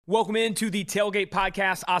Welcome into the Tailgate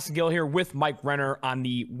Podcast. Austin Gayle here with Mike Renner on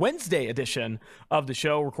the Wednesday edition of the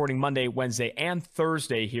show, recording Monday, Wednesday, and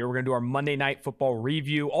Thursday here. We're going to do our Monday Night Football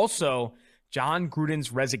review. Also, Jon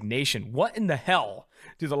Gruden's resignation. What in the hell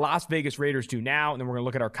do the Las Vegas Raiders do now? And then we're going to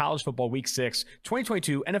look at our college football Week 6,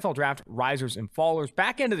 2022 NFL Draft risers and fallers.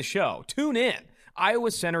 Back end of the show, tune in.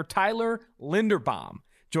 Iowa center Tyler Linderbaum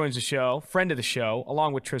joins the show, friend of the show,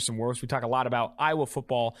 along with Tristan Wirfs. We talk a lot about Iowa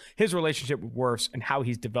football, his relationship with Wirfs, and how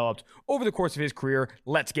he's developed over the course of his career.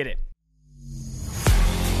 Let's get it.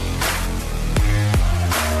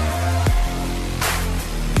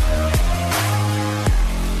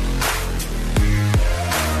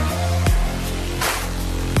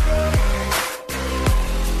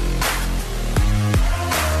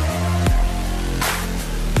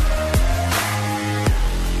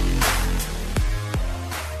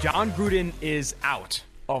 Jon Gruden is out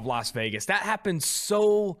of Las Vegas. That happened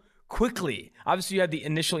so quickly. Obviously, you had the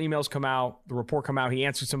initial emails come out, the report come out. He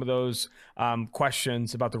answered some of those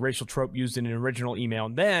questions about the racial trope used in an original email.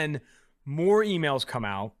 And then more emails come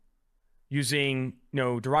out using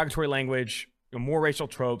derogatory language, more racial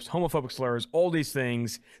tropes, homophobic slurs, all these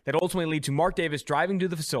things that ultimately lead to Mark Davis driving to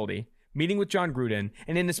the facility, meeting with Jon Gruden,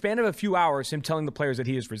 and in the span of a few hours, him telling the players that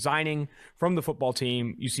he is resigning from the football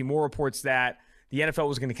team. You see more reports that the NFL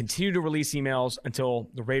was going to continue to release emails until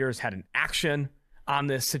the Raiders had an action on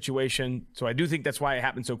this situation. So I do think that's why it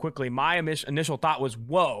happened so quickly. My initial thought was,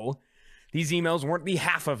 whoa, these emails weren't the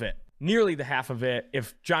half of it, nearly the half of it,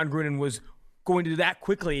 if Jon Gruden was going to that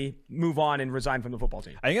quickly move on and resign from the football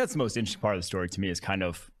team. I think that's the most interesting part of the story to me is kind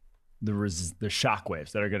of the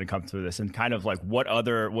shockwaves that are going to come through this, and kind of like what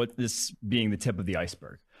this being the tip of the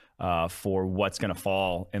iceberg for what's going to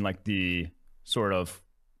fall, and like the sort of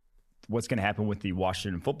what's going to happen with the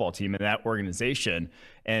Washington football team and that organization,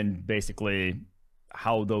 and basically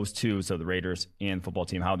how those two, so the Raiders and football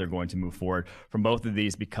team, how they're going to move forward from both of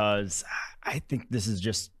these, because I think this is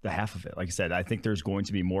just the half of it. Like I said, I think there's going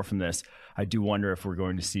to be more from this. I do wonder if we're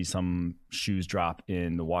going to see some shoes drop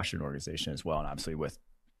in the Washington organization as well, and obviously with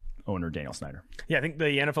owner Daniel Snyder. Yeah, I think the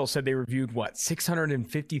NFL said they reviewed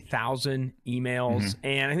 650,000 emails,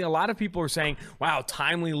 and I think a lot of people are saying, "Wow,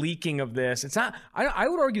 timely leaking of this." It's not. I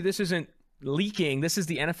would argue this isn't leaking. This is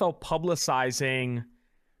the NFL publicizing,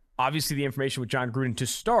 obviously, the information with Jon Gruden to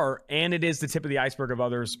start, and it is the tip of the iceberg of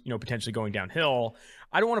others, potentially going downhill.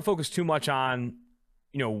 I don't want to focus too much on,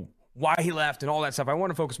 why he left and all that stuff. I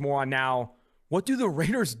want to focus more on now, what do the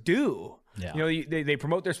Raiders do? Yeah. They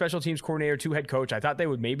promote their special teams coordinator to head coach. I thought they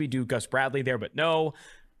would maybe do Gus Bradley there, but no.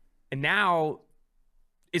 And now,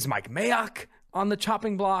 is Mike Mayock on the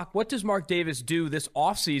chopping block? What does Mark Davis do this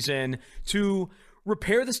offseason to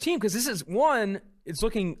repair this team? Because this is it's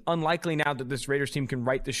looking unlikely now that this Raiders team can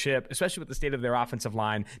right the ship, especially with the state of their offensive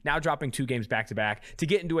line, now dropping 2 games back-to-back, to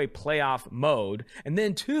get into a playoff mode. And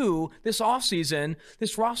then 2, this offseason,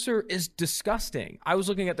 this roster is disgusting. I was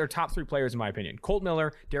looking at their top 3 players, in my opinion: Colt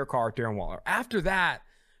Miller, Derek Carr, Darren Waller. After that,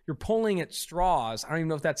 you're pulling at straws. I don't even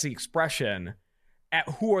know if that's the expression, at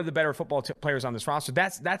who are the better football players on this roster.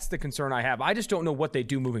 That's the concern I have. I just don't know what they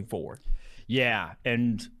do moving forward. Yeah,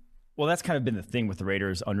 and well, that's kind of been the thing with the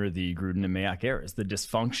Raiders under the Gruden and Mayock eras, the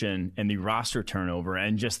dysfunction and the roster turnover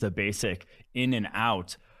and just the basic in and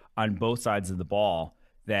out on both sides of the ball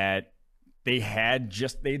that they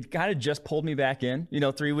kind of just pulled me back in,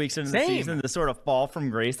 3 weeks into the season. The sort of fall from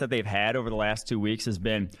grace that they've had over the last 2 weeks has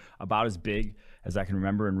been about as big as I can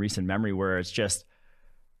remember in recent memory, where it's just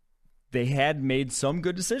they had made some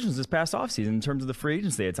good decisions this past offseason in terms of the free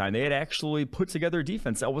agency at the time. They had actually put together a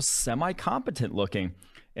defense that was semi-competent looking.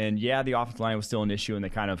 And yeah, the offensive line was still an issue, and they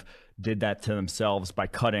kind of did that to themselves by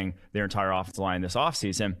cutting their entire offensive line this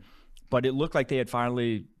offseason. But it looked like they had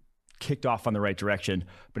finally kicked off on the right direction.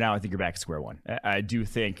 But now I think you're back to square one. I do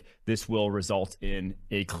think this will result in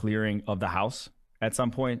a clearing of the house at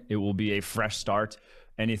some point. It will be a fresh start.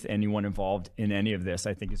 Anyone involved in any of this,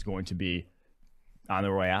 I think, is going to be on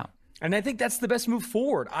their way out. And I think that's the best move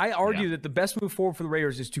forward. I argue that the best move forward for the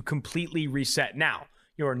Raiders is to completely reset. Now,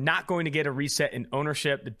 you're not going to get a reset in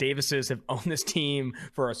ownership. The Davises have owned this team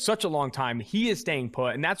for such a long time. He is staying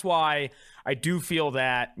put, and that's why I do feel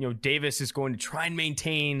that Davis is going to try and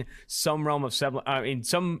maintain some realm of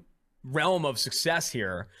success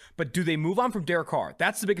here. But do they move on from Derek Carr?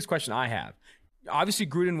 That's the biggest question I have. Obviously,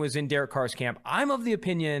 Gruden was in Derek Carr's camp. I'm of the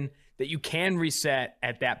opinion that you can reset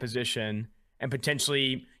at that position and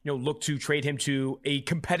potentially, look to trade him to a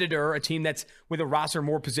competitor, a team that's with a roster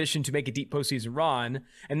more positioned to make a deep postseason run,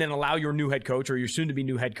 and then allow your new head coach or your soon-to-be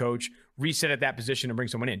new head coach reset at that position and bring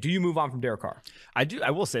someone in. Do you move on from Derek Carr? I do.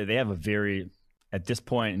 I will say they have at this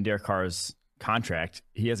point in Derek Carr's contract,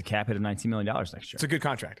 he has a cap hit of $19 million next year. It's a good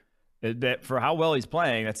contract. That for how well he's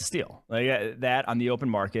playing, that's a steal. Like that on the open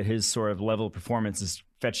market, his sort of level of performance is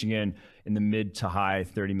fetching in the mid to high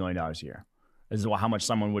 $30 million a year. This is how much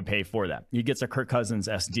someone would pay for that. He gets a Kirk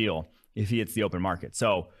Cousins-esque deal if he hits the open market.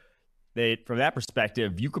 So from that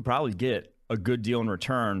perspective, you could probably get a good deal in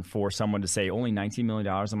return for someone to say only $19 million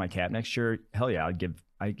on my cap next year. Hell yeah,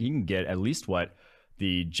 you can get at least what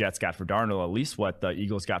the Jets got for Darnold, at least what the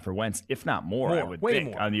Eagles got for Wentz, if not more, I would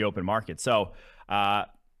think, on the open market. So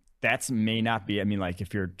that may not be, I mean, like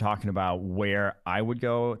if you're talking about where I would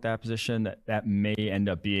go at that position, that may end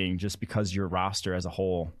up being just because your roster as a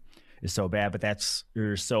whole is so bad, but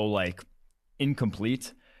you're so like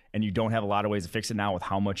incomplete and you don't have a lot of ways to fix it now with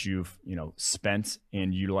how much you've, spent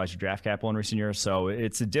and utilized your draft capital in recent years. So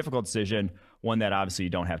it's a difficult decision, one that obviously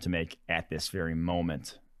you don't have to make at this very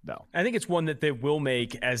moment, though. I think it's one that they will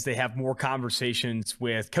make as they have more conversations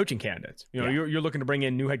with coaching candidates. You're looking to bring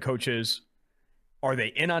in new head coaches. Are they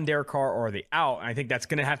in on Derek Carr or are they out? And I think that's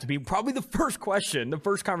going to have to be probably the first question, the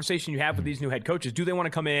first conversation you have with these new head coaches. Do they want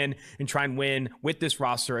to come in and try and win with this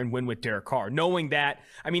roster and win with Derek Carr? Knowing that,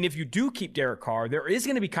 I mean, if you do keep Derek Carr, there is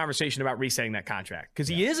going to be conversation about resetting that contract because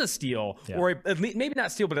he is a steal or at least, maybe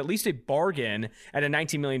not steal, but at least a bargain at a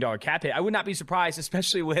 $19 million cap hit. I would not be surprised,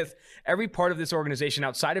 especially with every part of this organization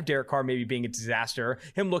outside of Derek Carr maybe being a disaster,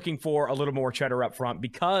 him looking for a little more cheddar up front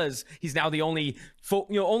because he's now the only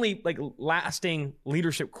like lasting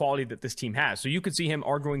leadership quality that this team has. So you could see him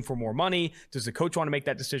arguing for more money. Does the coach want to make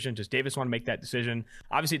that decision? Does Davis want to make that decision?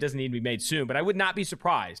 Obviously, it doesn't need to be made soon, but I would not be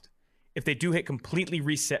surprised if they do completely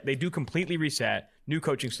reset, new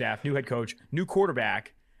coaching staff, new head coach, new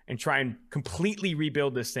quarterback, and try and completely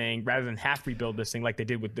rebuild this thing rather than half rebuild this thing like they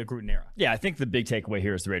did with the Gruden era. Yeah, I think the big takeaway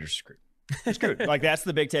here is the Raiders are screwed. They're screwed. Like that's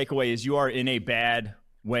the big takeaway is you are in a bad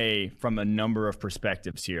way from a number of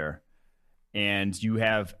perspectives here. And you're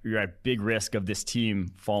at big risk of this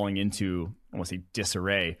team falling into, I won't say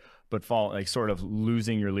disarray, but sort of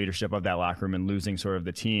losing your leadership of that locker room and losing sort of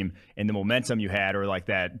the team and the momentum you had or like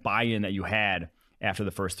that buy-in that you had after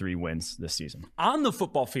the first 3 wins this season. On the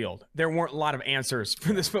football field, there weren't a lot of answers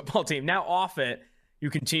for this football team. Now off it, you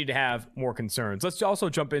continue to have more concerns. Let's also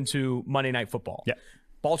jump into Monday Night Football. Yeah.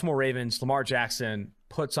 Baltimore Ravens, Lamar Jackson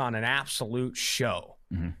puts on an absolute show.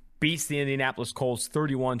 Mm-hmm. Beats the Indianapolis Colts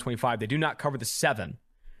 31-25. They do not cover the 7,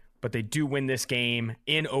 but they do win this game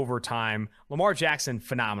in overtime. Lamar Jackson,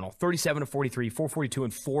 phenomenal. 37-43, 442,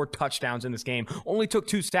 and 4 touchdowns in this game. Only took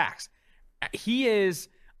 2 sacks. He is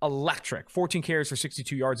electric. 14 carries for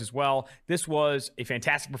 62 yards as well. This was a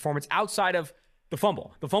fantastic performance outside of the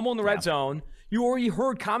fumble. The fumble in the red zone. You already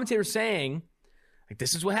heard commentators saying, like,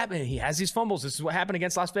 this is what happened. He has these fumbles. This is what happened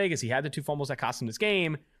against Las Vegas. He had the 2 fumbles that cost him this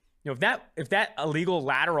game. If that illegal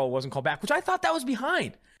lateral wasn't called back, which I thought that was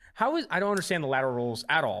behind. I don't understand the lateral rules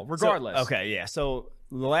at all, regardless. So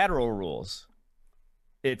the lateral rules,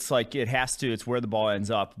 it's like it's where the ball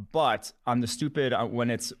ends up. But on the stupid,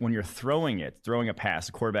 when you're throwing a pass,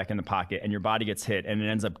 a quarterback in the pocket, and your body gets hit and it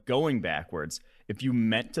ends up going backwards, if you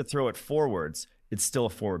meant to throw it forwards, it's still a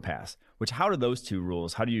forward pass. How do those two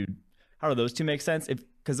rules, how do those two make sense?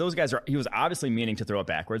 Because those guys he was obviously meaning to throw it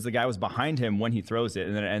backwards. The guy was behind him when he throws it,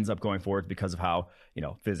 and then it ends up going forward because of how,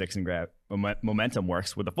 physics and momentum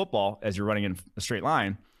works with the football as you're running in a straight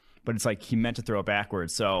line. But it's like he meant to throw it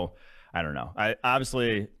backwards. So I don't know.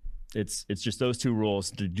 Obviously, it's just those two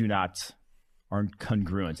rules aren't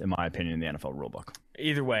congruent, in my opinion, in the NFL rulebook.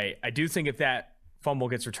 Either way, I do think if that fumble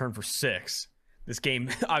gets returned for 6, this game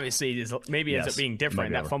obviously ends up being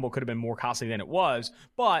different. That fumble could have been more costly than it was,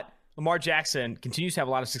 but Lamar Jackson continues to have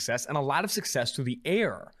a lot of success and a lot of success through the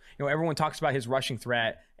air. Everyone talks about his rushing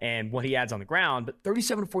threat and what he adds on the ground, but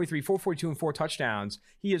 37-43, 442, and 4 touchdowns.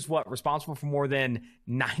 He is responsible for more than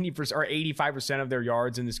 90% or 85% of their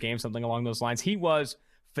yards in this game, something along those lines. He was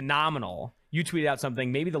phenomenal. You tweeted out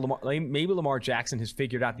something. Maybe Lamar Jackson has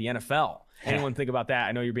figured out the NFL. Anyone think about that?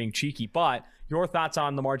 I know you're being cheeky, but your thoughts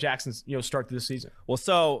on Lamar Jackson's start to the season? Well,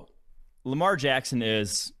 so Lamar Jackson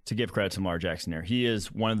is, to give credit to Lamar Jackson here, he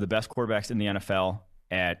is one of the best quarterbacks in the NFL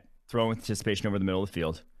at throwing with anticipation over the middle of the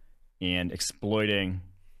field and exploiting,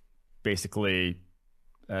 basically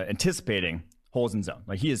anticipating holes in zone.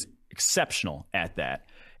 Like, he is exceptional at that.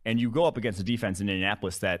 And you go up against a defense in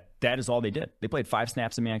Indianapolis that is all they did. They played 5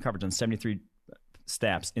 snaps in man coverage on 73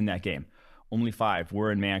 snaps in that game. Only 5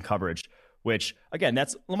 were in man coverage, which, again,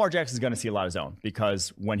 that's Lamar Jackson's going to see a lot of zone because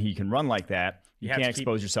when he can run like that, you can't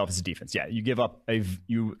expose yourself as a defense. Yeah,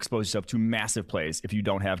 you expose yourself to massive plays if you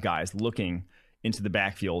don't have guys looking into the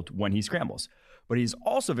backfield when he scrambles. But he's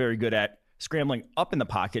also very good at scrambling up in the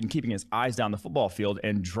pocket and keeping his eyes down the football field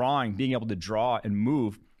and being able to draw and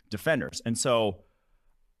move defenders. And so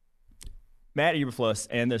Matt Eberflus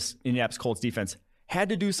and this Indianapolis Colts defense had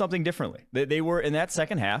to do something differently. They were, in that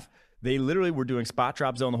second half, they literally were doing spot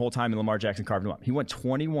drop zone the whole time, and Lamar Jackson carved him up. He went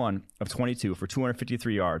 21 of 22 for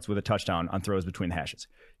 253 yards with a touchdown on throws between the hashes.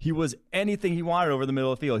 He was anything he wanted over the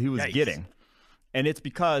middle of the field. He was getting. And it's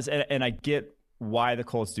because, and I get why the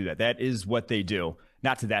Colts do that. That is what they do.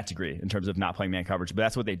 Not to that degree in terms of not playing man coverage, but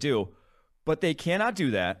that's what they do. But they cannot do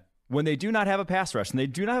that when they do not have a pass rush. And they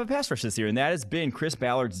do not have a pass rush this year. And that has been Chris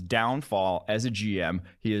Ballard's downfall as a GM.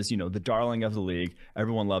 He is, the darling of the league.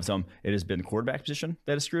 Everyone loves him. It has been the quarterback position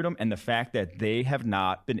that has screwed him. And the fact that they have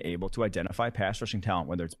not been able to identify pass rushing talent,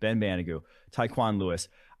 whether it's Ben Banigou, Tyquan Lewis.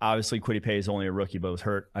 Obviously, Kwity Paye is only a rookie, but was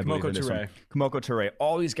hurt. Kemoko Toure.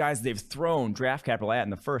 All these guys they've thrown draft capital at in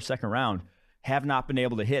the first, second round have not been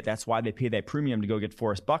able to hit. That's why they pay that premium to go get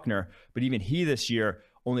Forrest Buckner. But even he this year,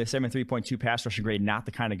 only a 73.2 pass rushing grade, not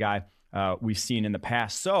the kind of guy we've seen in the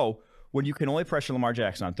past. So when you can only pressure Lamar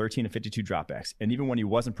Jackson on 13 of 52 dropbacks, and even when he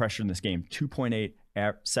wasn't pressured in this game,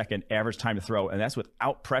 2.8 second average time to throw, and that's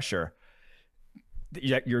without pressure,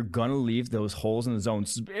 you're going to leave those holes in the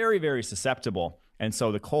zones very, very susceptible. And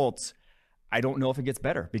so the Colts, I don't know if it gets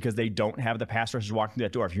better because they don't have the pass rushers walking through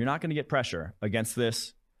that door. If you're not going to get pressure against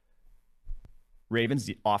this Ravens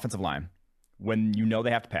offensive line, when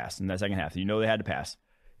they have to pass in that second half, they had to pass,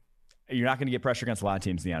 you're not going to get pressure against a lot of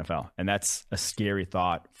teams in the NFL. And that's a scary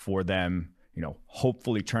thought for them,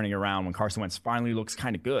 hopefully turning around when Carson Wentz finally looks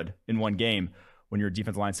kind of good in one game. When your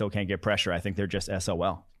defensive line still can't get pressure, I think they're just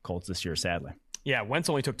SOL, Colts this year, sadly. Yeah, Wentz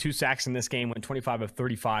only took 2 sacks in this game, went 25 of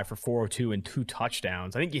 35 for 402 and 2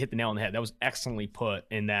 touchdowns. I think you hit the nail on the head. That was excellently put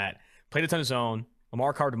in that. Played a ton of zone.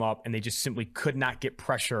 Lamar carved him up, and they just simply could not get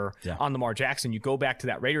pressure on Lamar Jackson. You go back to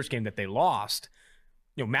that Raiders game that they lost.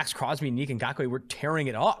 Max Crosby and Nick Ngakoue were tearing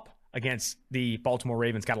it up against the Baltimore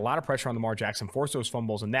Ravens. Got a lot of pressure on Lamar Jackson, forced those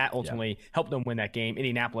fumbles, and that ultimately helped them win that game.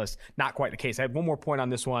 Indianapolis, not quite the case. I have one more point on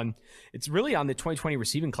this one. It's really on the 2020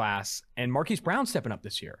 receiving class, and Marquise Brown stepping up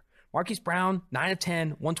this year. Marquise Brown, 9 of 10,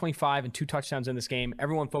 125, and 2 touchdowns in this game.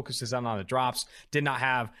 Everyone focuses on the drops. Did not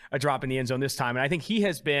have a drop in the end zone this time. And I think he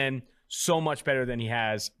has been so much better than he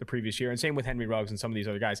has the previous year. And same with Henry Ruggs and some of these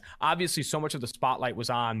other guys. Obviously, so much of the spotlight was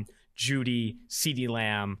on Judy, CeeDee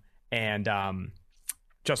Lamb, and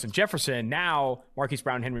Justin Jefferson. Now, Marquise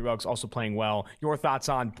Brown and Henry Ruggs also playing well. Your thoughts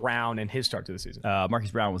on Brown and his start to the season?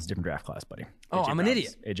 Marquise Brown was a different draft class, buddy. I'm an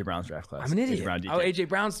idiot. A.J. Brown's draft class. I'm an idiot. A.J.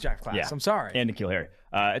 Brown's draft class. Yeah. I'm sorry. And N'Keal Harry.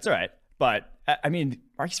 It's all right. But,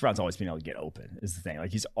 Marquise Brown's always been able to get open is the thing.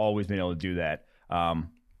 Like, he's always been able to do that.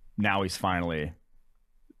 Now he's finally...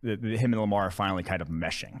 him and Lamar are finally kind of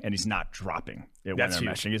meshing, and he's not dropping it when they're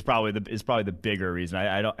meshing. It's probably the bigger reason.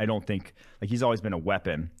 I don't think he's always been a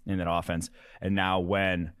weapon in that offense. And now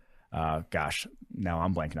when now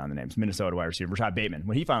I'm blanking on the names. Minnesota wide receiver Rashad Bateman,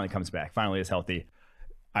 when he finally comes back, finally is healthy,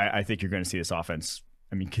 I think you're going to see this offense.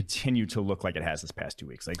 Continue to look like it has this past 2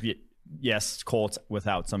 weeks. Like, yes, Colts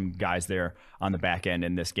without some guys there on the back end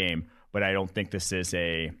in this game, but I don't think this is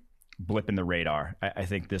a blip in the radar. I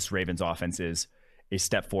think this Ravens offense is a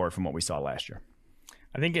step forward from what we saw last year.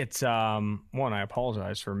 I think it's one. I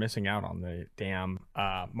apologize for missing out on the damn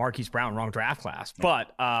Marquise Brown wrong draft class,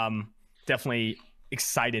 but definitely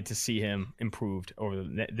excited to see him improved over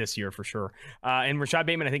this year for sure. And Rashad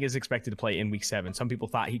Bateman, I think, is expected to play in Week 7. Some people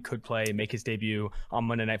thought he could play and make his debut on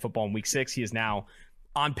Monday Night Football in Week 6. He is now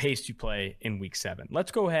on pace to play in Week 7.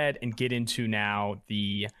 Let's go ahead and get into now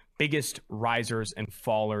the biggest risers and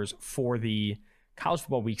fallers for the College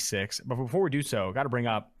Football Week 6. But before we do so, I got to bring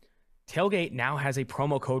up Tailgate now has a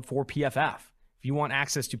promo code for PFF. If you want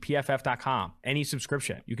access to PFF.com, any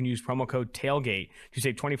subscription, you can use promo code TAILGATE to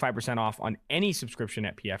save 25% off on any subscription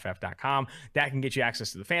at PFF.com. That can get you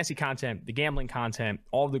access to the fantasy content, the gambling content,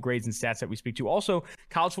 all of the grades and stats that we speak to. Also,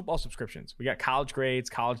 college football subscriptions. We got college grades,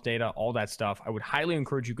 college data, all that stuff. I would highly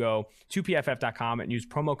encourage you go to PFF.com and use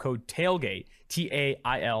promo code TAILGATE,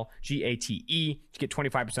 TAILGATE, to get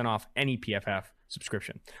 25% off any PFF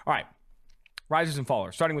subscription. All right. Risers and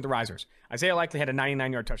fallers, starting with the risers. Isaiah Likely had a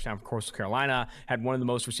 99-yard touchdown for Coastal Carolina, had one of the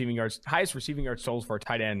highest receiving yards totals for a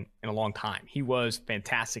tight end in a long time. He was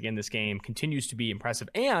fantastic in this game, continues to be impressive,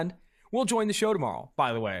 and will join the show tomorrow,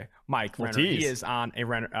 by the way. Mike Renner, he is on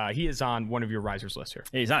one of your risers list here.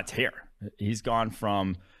 He's on a tear. He's gone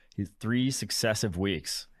from his 3 successive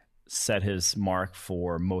weeks, set his mark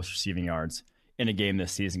for most receiving yards in a game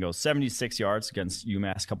this season. Goes 76 yards against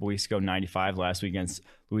UMass a couple weeks ago, 95 last week against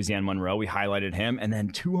Louisiana Monroe. We highlighted him. And then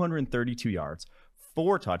 232 yards,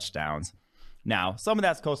 4 touchdowns. Now, some of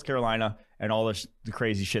that's Coastal Carolina and all the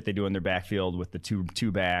crazy shit they do in their backfield with the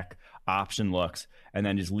two back option looks, and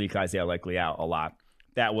then just leak Isaiah Likely out a lot.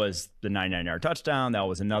 That was the 99-yard touchdown. That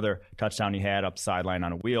was another touchdown he had up the sideline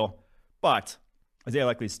on a wheel. But Isaiah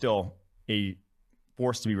Likely is still a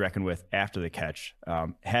force to be reckoned with after the catch.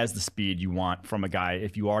 Has the speed you want from a guy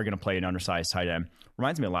if you are going to play an undersized tight end.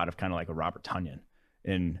 Reminds me a lot of kind of like a Robert Tonyan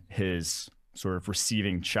in his sort of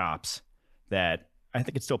receiving chops that I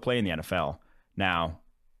think could still play in the NFL. Now,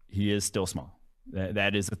 he is still small.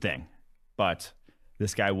 That is the thing. But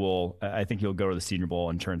this guy I think he'll go to the Senior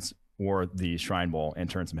Bowl or the Shrine Bowl and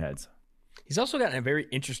turn some heads. He's also got a very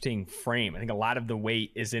interesting frame. I think a lot of the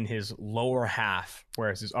weight is in his lower half,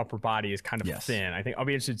 whereas his upper body is kind of thin. I think I'll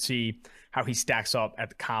be interested to see how he stacks up at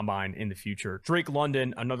the combine in the future. Drake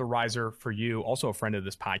London, another riser for you, also a friend of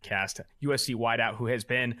this podcast, USC wideout who has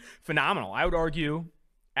been phenomenal. I would argue,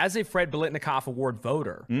 as a Fred Biletnikoff Award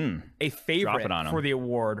voter, a favorite for the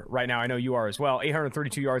award right now. I know you are as well.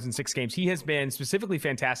 832 yards in 6 games. He has been specifically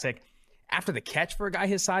fantastic after the catch for a guy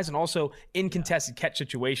his size, and also in contested catch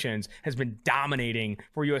situations has been dominating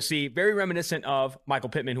for USC. Very reminiscent of Michael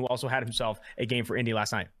Pittman, who also had himself a game for Indy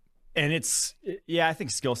last night. And I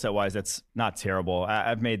think skill set wise, that's not terrible.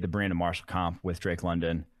 I've made the Brandon Marshall comp with Drake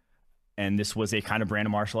London, and this was a kind of Brandon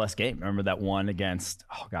Marshall-esque game. Remember that one against,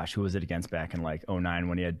 who was it against back in like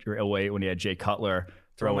 09 or 08 when he had Jay Cutler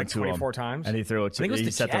throw like 24 times? And he threw it to, he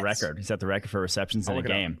set the record. He set the record for receptions in a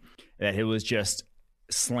game. That it was just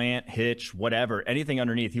slant, hitch, whatever, anything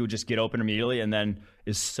underneath, he would just get open immediately, and then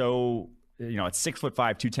is so, at 6'5",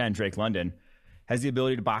 210, Drake London has the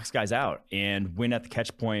ability to box guys out and win at the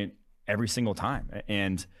catch point every single time.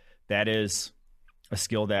 And that is a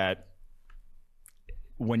skill that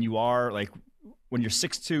when you're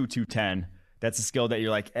 6'2", 210, that's a skill that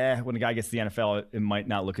you're like, when a guy gets to the NFL, it might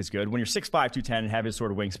not look as good. When you're 6'5", 210 and have his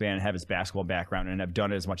sort of wingspan and have his basketball background and have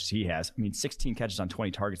done it as much as he has, 16 catches on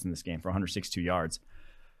 20 targets in this game for 162 yards.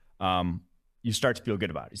 You start to feel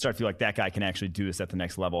good about it. You start to feel like that guy can actually do this at the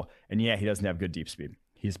next level. And he doesn't have good deep speed.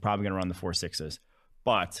 He's probably going to run the 4.6s,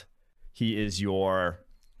 but he is your,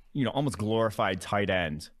 almost glorified tight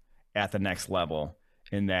end at the next level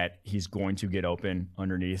in that he's going to get open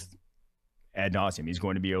underneath ad nauseum. He's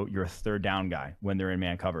going to be your third down guy when they're in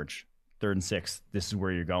man coverage. 3rd and 6, this is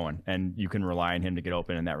where you're going. And you can rely on him to get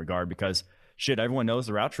open in that regard because everyone knows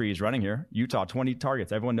the route tree he's running here. Utah, 20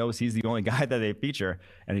 targets. Everyone knows he's the only guy that they feature,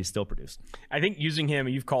 and he's still produced. I think using him,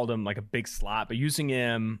 you've called him like a big slot, but using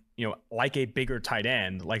him, like a bigger tight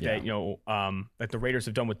end, like that, like the Raiders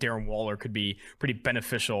have done with Darren Waller could be pretty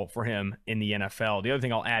beneficial for him in the NFL. The other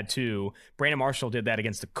thing I'll add too, Brandon Marshall did that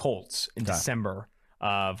against the Colts in December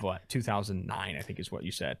of 2009, I think is what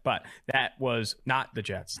you said. But that was not the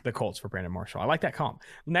Jets, the Colts for Brandon Marshall. I like that comp.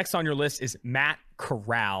 Next on your list is Matt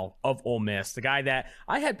Corral of Ole Miss, the guy that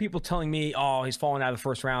I had people telling me, he's falling out of the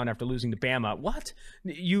first round after losing to Bama. What?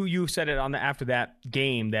 You said it after that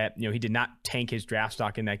game that he did not tank his draft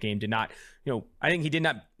stock in that game. Did not, I think he did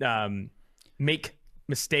not make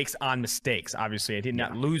mistakes on mistakes. Obviously, I did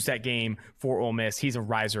not lose that game for Ole Miss. He's a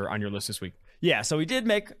riser on your list this week. Yeah, so he did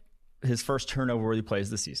make his first turnover-worthy plays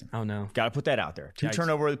this season. Oh, no. Got to put that out there. 2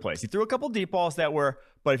 turnover-worthy plays. He threw a couple deep balls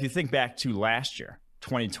but if you think back to last year,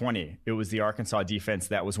 2020, it was the Arkansas defense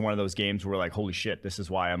that was one of those games where like, holy shit, this is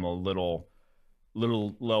why I'm a little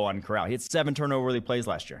low on Corral. He had 7 turnover-worthy plays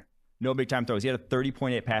last year. No big-time throws. He had a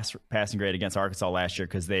 30.8 passing grade against Arkansas last year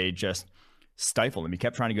because they just stifled him. He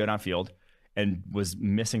kept trying to go downfield and was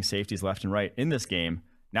missing safeties left and right. In this game,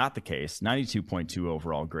 not the case. 92.2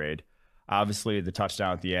 overall grade. Obviously, the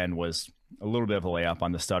touchdown at the end was a little bit of a layup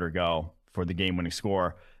on the stutter go for the game-winning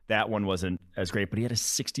score. That one wasn't as great, but he had a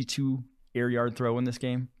 62 air yard throw in this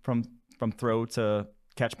game from throw to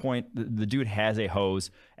catch point. The dude has a hose,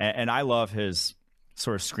 and I love his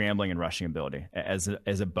sort of scrambling and rushing ability as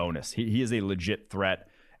a bonus. He is a legit threat.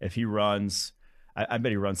 If he runs, I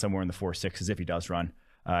bet he runs somewhere in the 4.6s if he does run.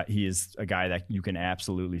 He is a guy that you can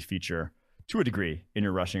absolutely feature to a degree in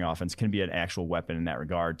your rushing offense, can be an actual weapon in that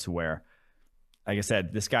regard to where, like I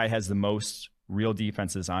said, this guy has the most real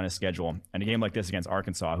defenses on his schedule. And a game like this against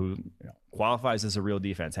Arkansas, who qualifies as a real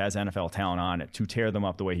defense, has NFL talent on it, to tear them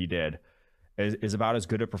up the way he did, is about as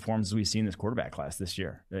good a performance as we've seen in this quarterback class this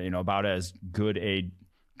year. About as good a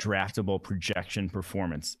draftable projection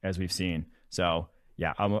performance as we've seen. So,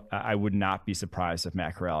 yeah, I would not be surprised if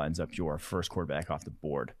Matt Corral ends up your first quarterback off the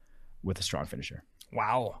board with a strong finisher.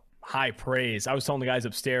 Wow. High praise. I was telling the guys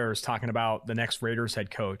upstairs talking about the next Raiders head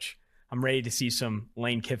coach. I'm ready to see some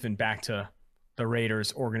Lane Kiffin back to the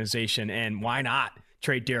Raiders organization. And why not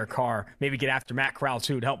trade Derek Carr? Maybe get after Matt Corral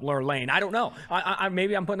too to help lure Lane. I don't know.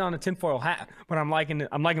 Maybe I'm putting on a tinfoil hat, but I'm liking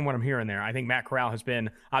what I'm hearing there. I think Matt Corral has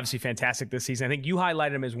been obviously fantastic this season. I think you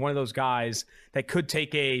highlighted him as one of those guys that could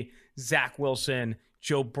take a Zach Wilson,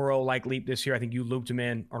 Joe Burrow-like leap this year. I think you lumped him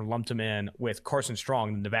in with Carson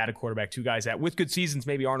Strong, the Nevada quarterback, two guys that with good seasons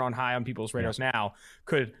maybe aren't on high on people's radars now,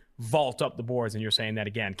 could vault up the boards, and you're saying that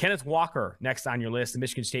again. Kenneth Walker, next on your list, the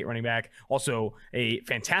Michigan State running back, also a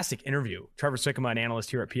fantastic interview. Trevor Sikkema, an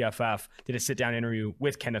analyst here at PFF, did a sit-down interview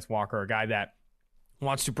with Kenneth Walker, a guy that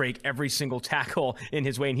wants to break every single tackle in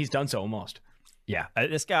his way, and he's done so almost. Yeah,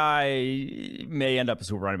 this guy may end up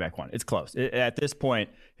as a running back one. It's close. At this point,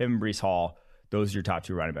 him and Breece Hall, those are your top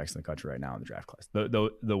two running backs in the country right now in the draft class.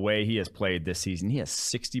 The way he has played this season, he has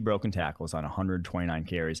 60 broken tackles on 129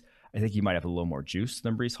 carries. I think he might have a little more juice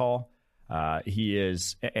than Breece Hall.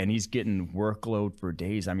 He's getting workload for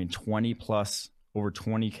days. I mean, 20 plus, over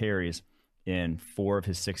 20 carries in 4 of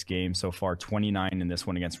his 6 games so far, 29 in this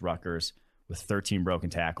one against Rutgers with 13 broken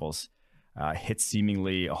tackles. Hits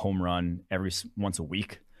seemingly a home run once a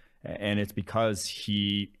week. And it's because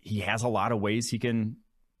he has a lot of ways he can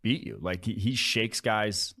beat you. Like he shakes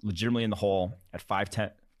guys legitimately in the hole at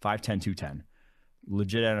 5'10", 210.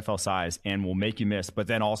 Legit NFL size, and will make you miss, but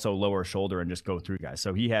then also lower shoulder and just go through guys.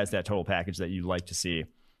 So he has that total package that you like to see,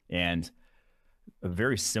 and a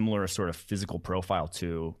very similar sort of physical profile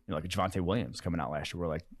to like a Javonte Williams coming out last year, where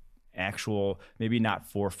like actual maybe not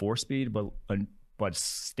 4.4 speed, but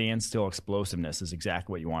standstill explosiveness is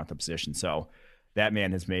exactly what you want at the position. So that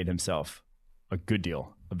man has made himself a good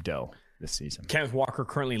deal of dough this season. Kenneth Walker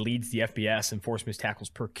currently leads the FBS in forced missed tackles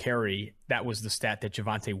per carry. That was the stat that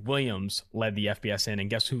Javonte Williams led the FBS in. And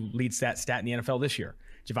guess who leads that stat in the NFL this year?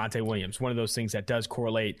 Javonte Williams. One of those things that does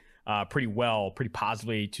correlate pretty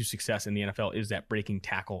positively to success in the NFL is that breaking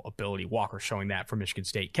tackle ability. Walker showing that for Michigan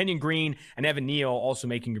State. Kenyon Green and Evan Neal also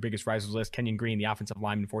making your biggest risers list. Kenyon Green, the offensive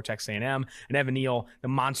lineman for Texas A&M, and Evan Neal, the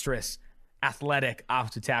monstrous athletic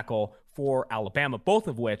offensive tackle for Alabama, both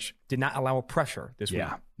of which did not allow a pressure this week.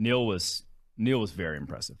 Neal was very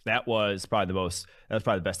impressive. That was probably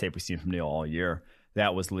the best tape we've seen from Neal all year.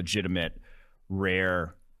 That was legitimate,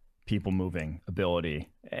 rare, people moving ability,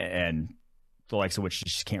 and the likes of which you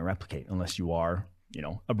just can't replicate unless you are,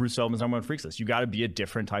 a Bruce Feldman's number one freaks list. You got to be a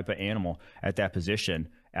different type of animal at that position,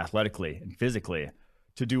 athletically and physically,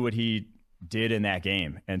 to do what he did in that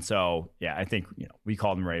game. And so, I think, we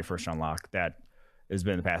called him ready first round lock. That has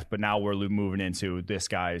been in the past, but now we're moving into this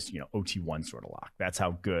guy's, OT1 sort of lock. That's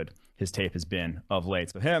how good his tape has been of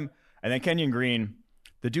late. So him, and then Kenyon Green,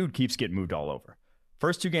 the dude keeps getting moved all over.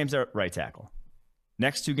 First 2 games at right tackle,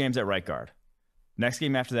 next 2 games at right guard, next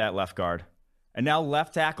game after that, left guard, and now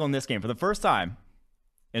left tackle in this game for the first time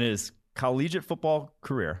in his collegiate football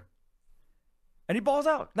career. And he balls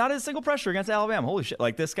out, not a single pressure against Alabama. Holy shit.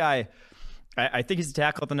 Like this guy, I think he's a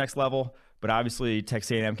tackle at the next level, but obviously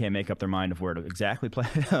Texas A&M can't make up their mind of where to exactly play.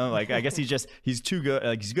 I guess he's too good.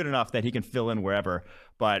 Like he's good enough that he can fill in wherever,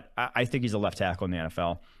 but I think he's a left tackle in the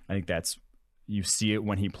NFL. I think you see it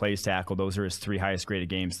when he plays tackle. Those are his 3 highest graded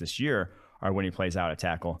games this year are when he plays out at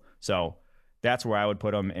tackle. So that's where I would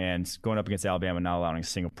put him, and going up against Alabama, not allowing a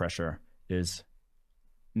single pressure is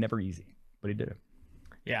never easy, but he did it.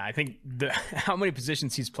 Yeah, I think how many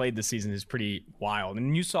positions he's played this season is pretty wild.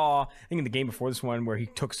 And you saw, I think in the game before this one, where he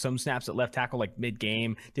took some snaps at left tackle, like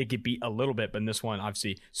mid-game, did get beat a little bit, but in this one,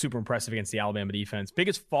 obviously, super impressive against the Alabama defense.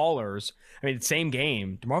 Biggest fallers, same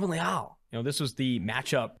game, DeMarvin Leal. This was the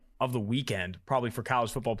matchup of the weekend, probably for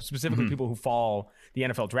college football, specifically people who follow the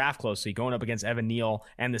NFL draft closely. Going up against Evan Neal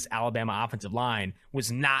and this Alabama offensive line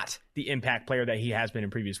was not the impact player that he has been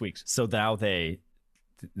in previous weeks. So now they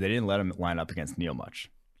didn't let him line up against Neal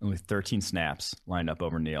much. Only 13 snaps lined up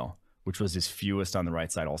over Neal, which was his fewest on the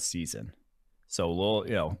right side all season. So a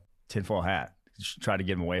little, tinfoil hat. Try to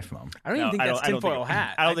get him away from him. I don't even think that's tinfoil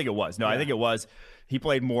hat. I don't think it was. No, I think it was. He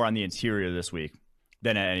played more on the interior this week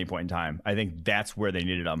than at any point in time. I think that's where they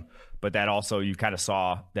needed him. But that also, you kind of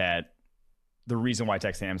saw that the reason why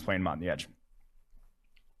Texas A&M is playing him on the edge.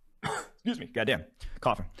 Excuse me. Goddamn.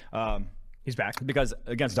 Coughing. He's back. Because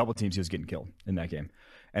against double teams, he was getting killed in that game.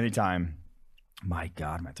 Anytime, my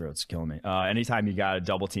God, my throat's killing me. Anytime you got a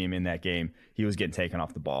double team in that game, he was getting taken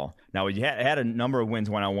off the ball. Now, you had a number of wins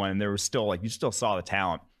one-on-one, and there was still, you still saw the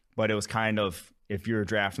talent, but it was kind of, if you're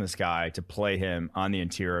drafting this guy to play him on the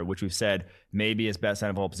interior, which we've said may be his best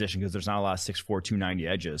NFL position because there's not a lot of 6'4", 290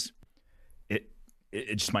 edges,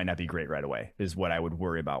 it just might not be great right away, is what I would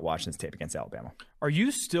worry about watching this tape against Alabama. Are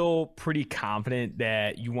you still pretty confident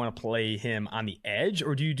that you want to play him on the edge,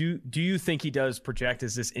 or do you think he does project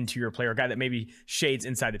as this interior player, a guy that maybe shades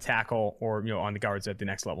inside the tackle or on the guards at the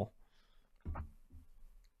next level?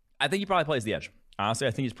 I think he probably plays the edge. Honestly,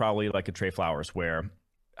 I think he's probably like a Trey Flowers, where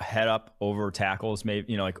head up over tackles,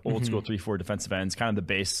 maybe like old school 3-4 defensive ends, kind of the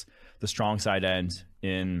base, the strong side end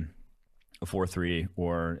in a 4-3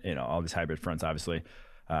 or, all these hybrid fronts, obviously.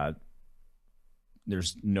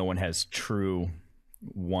 There's no one has true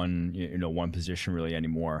one position really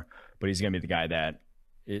anymore, but he's going to be the guy that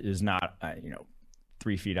is not,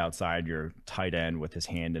 3 feet outside your tight end with his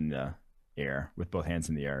hand in the air, with both hands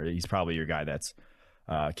in the air. He's probably your guy that's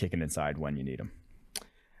kicking inside when you need him.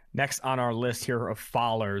 Next on our list here of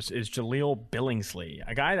fallers is Jaleel Billingsley,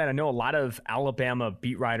 a guy that I know a lot of Alabama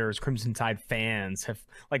beat writers, Crimson Tide fans have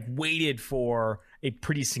waited for a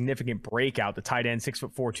pretty significant breakout. The tight end,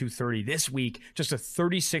 6'4", 230 this week, just a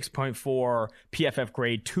 36.4 PFF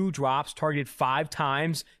grade, 2 drops, targeted 5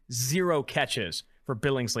 times, 0 catches for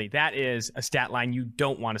Billingsley. That is a stat line you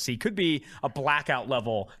don't want to see. Could be a blackout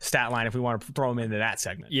level stat line if we want to throw him into that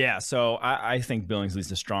segment. Yeah, so I think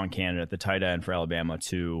Billingsley's a strong candidate, the tight end for Alabama,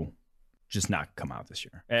 to just not come out this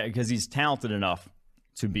year because he's talented enough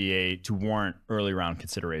to warrant early round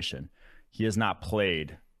consideration. He has not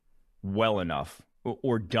played well enough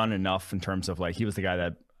or done enough in terms of he was the guy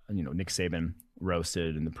that Nick Saban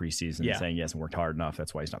roasted in the preseason, saying he hasn't worked hard enough.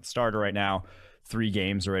 That's why he's not the starter right now. 3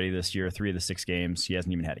 games already this year, 3 of the 6 games. He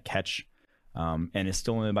hasn't even had a catch and is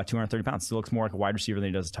still only about 230 pounds. Still looks more like a wide receiver than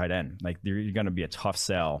he does a tight end. You're going to be a tough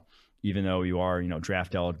sell, even though you are,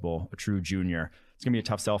 draft eligible, a true junior. It's going to be a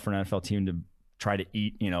tough sell for an NFL team to try to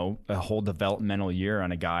eat, a whole developmental year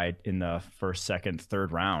on a guy in the first, second,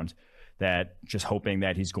 third round that just hoping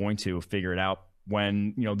that he's going to figure it out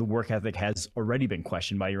when, the work ethic has already been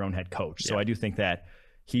questioned by your own head coach. So I do think that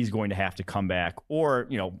he's going to have to come back or,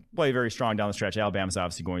 play very strong down the stretch. Alabama's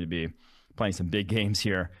obviously going to be playing some big games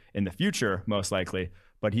here in the future, most likely,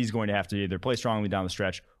 but he's going to have to either play strongly down the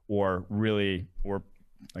stretch or like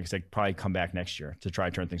I said, probably come back next year to try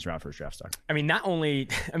to turn things around for his draft stock.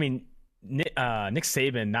 Nick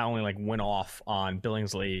Saban not only went off on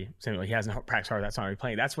Billingsley, saying he hasn't practiced hard, that's not really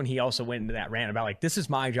playing. That's when he also went into that rant about this is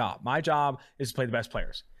my job. My job is to play the best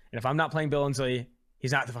players. And if I'm not playing Billingsley,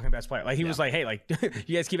 he's not the fucking best player. He was hey,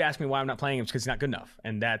 you guys keep asking me why I'm not playing him because he's not good enough.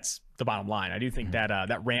 And that's the bottom line. I do think that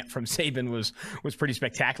that rant from Saban was pretty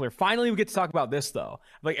spectacular. Finally, we get to talk about this, though.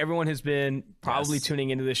 Everyone has been probably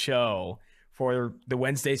tuning into the show for the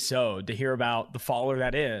Wednesday Sode to hear about the faller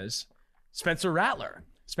that is Spencer Rattler.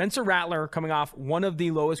 Spencer Rattler coming off one of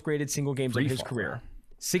the lowest graded single games of his career.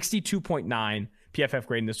 62.9 PFF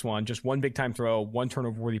grade in this one. Just 1 big-time throw, 1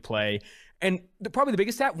 turnover-worthy play. And probably the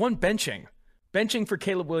biggest stat, 1 benching. Benching for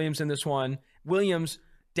Caleb Williams in this one. Williams,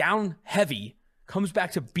 down heavy, comes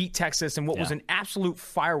back to beat Texas in what was an absolute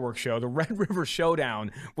fireworks show. The Red River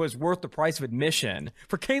Showdown was worth the price of admission.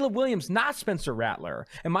 For Caleb Williams, not Spencer Rattler.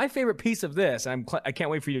 And my favorite piece of this, and I can't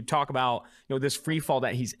wait for you to talk about this free fall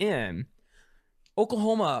that he's in,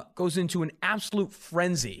 Oklahoma goes into an absolute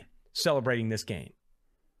frenzy celebrating this game.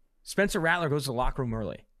 Spencer Rattler goes to the locker room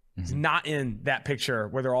early. He's not in that picture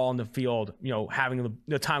where they're all on the field, having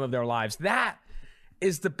the time of their lives. That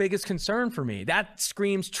is the biggest concern for me. That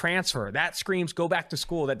screams transfer. That screams go back to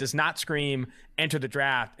school. That does not scream enter the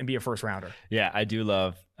draft and be a first rounder. Yeah, I do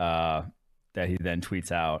love that he then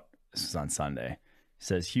tweets out, this is on Sunday, he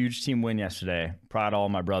says, huge team win yesterday. Proud of all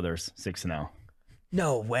my brothers, 6-0.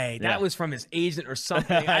 No way. That was from his agent or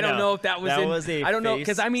something. I don't know if that was I don't know,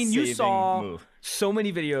 because you saw so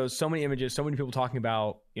many videos, so many images, so many people talking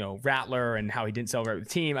about Rattler and how he didn't celebrate with the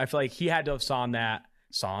team. I feel like he had to have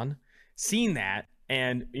seen that,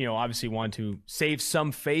 and obviously wanted to save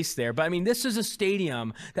some face there. But this is a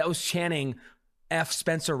stadium that was chanting F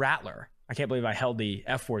Spencer Rattler. I can't believe I held the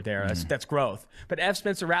F word there. That's growth. But F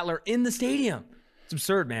Spencer Rattler in the stadium. It's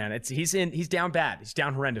absurd, man. He's down bad. He's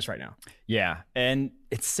down horrendous right now. Yeah, and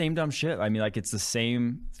it's the same dumb shit. It's the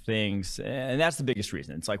same things, and that's the biggest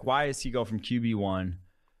reason. It's why does he go from QB1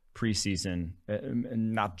 preseason,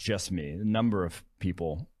 and not just me, a number of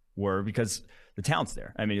people were, because the talent's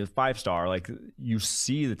there. It's 5-star. You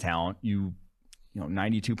see the talent.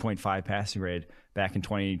 92.5 passing grade back in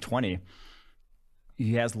 2020.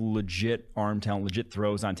 He has legit arm talent, legit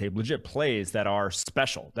throws on tape, legit plays that are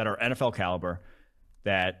special, that are NFL caliber,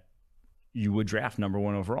 that you would draft number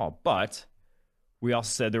 1 overall. But we also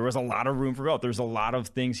said there was a lot of room for growth. There's a lot of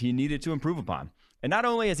things he needed to improve upon. And not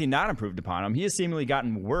only has he not improved upon them, he has seemingly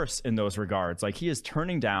gotten worse in those regards. He is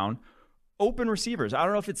turning down open receivers. I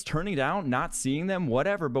don't know if it's turning down, not seeing them,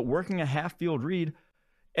 whatever, but working a half-field read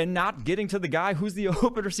and not getting to the guy who's the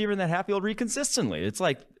open receiver in that half-field read consistently. It's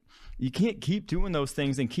you can't keep doing those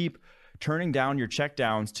things and keep turning down your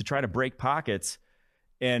checkdowns to try to break pockets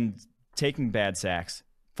and taking bad sacks,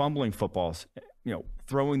 fumbling footballs,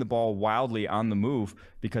 throwing the ball wildly on the move,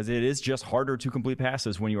 because it is just harder to complete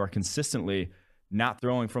passes when you are consistently not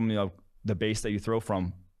throwing from the base that you throw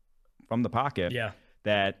from the pocket. Yeah.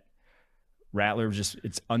 That Rattler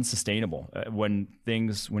it's unsustainable when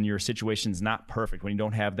your situation's not perfect, when you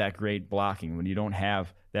don't have that great blocking, when you don't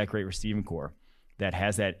have that great receiving core that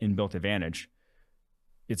has that inbuilt advantage.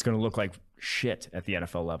 It's going to look like shit at the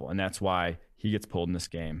NFL level, and that's why he gets pulled in this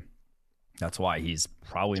game. That's why he's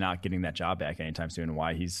probably not getting that job back anytime soon, and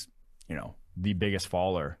why he's the biggest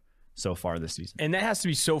faller so far this season. And that has to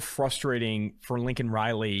be so frustrating for Lincoln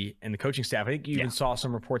Riley and the coaching staff. I think you even saw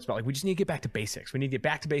some reports about we just need to get back to basics. We need to get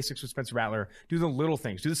back to basics with Spencer Rattler. Do the little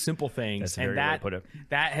things, do the simple things. That's a very good way to put it.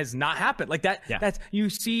 That has not happened. Like that. Yeah. That's you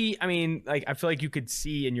see. I mean, like I feel like you could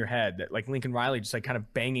see in your head that like Lincoln Riley just like kind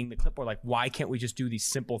of banging the clipboard. Like, why can't we just do these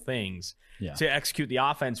simple things to execute the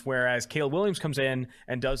offense? Whereas Caleb Williams comes in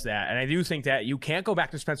and does that. And I do think that you can't go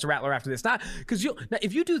back to Spencer Rattler after this. Not because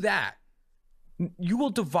if you do that, you will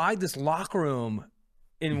divide this locker room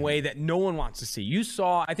in a way that no one wants to see. You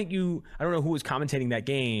saw, I don't know who was commentating that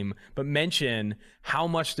game, but mention how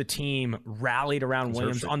much the team rallied around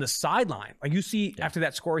Williams on the sideline. Like you see after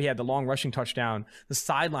that score, he had the long rushing touchdown, the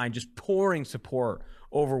sideline just pouring support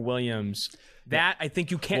over Williams. That I think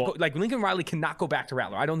you can't go, like Lincoln Riley cannot go back to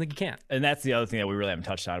Rattler. I don't think he can. And that's the other thing that we really haven't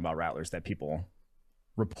touched on about Rattler is that people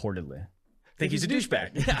reportedly think he's a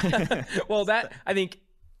douchebag. Yeah. Well, that I think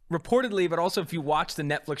reportedly, but also if you watch the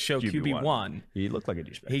Netflix show QB1, he looked like a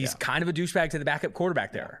douchebag. He's kind of a douchebag to the backup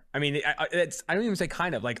quarterback there. I mean, I don't even say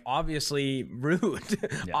kind of, like obviously rude.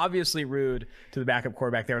 Obviously rude to the backup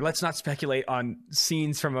quarterback there. Let's not speculate on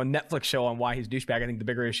scenes from a Netflix show on why he's a douchebag. I think the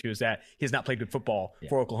bigger issue is that he has not played good football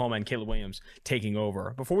for Oklahoma and Caleb Williams taking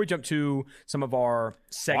over. Before we jump to some of our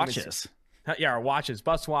segments. Watches. Yeah, our watches.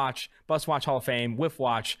 Bus Watch Hall of Fame, Whiff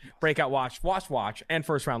Watch, Breakout Watch, Watch, and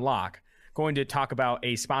First Round Lock. Going to talk about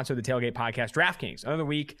a sponsor of the Tailgate Podcast, DraftKings. Another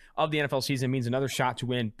week of the NFL season means another shot to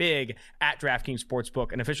win big at DraftKings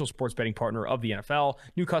Sportsbook, an official sports betting partner of the NFL.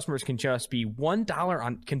 New customers can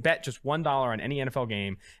bet just $1 on any NFL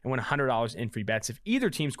game and win $100 in free bets if either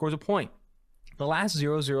team scores a point. The last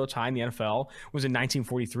 0-0 tie in the NFL was in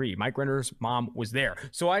 1943. Mike Renner's mom was there.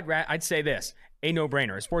 So I'd say this, a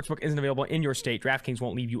no-brainer. A sportsbook isn't available in your state. DraftKings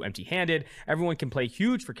won't leave you empty-handed. Everyone can play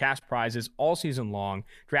huge for cash prizes all season long.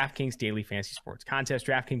 DraftKings Daily Fantasy Sports Contest.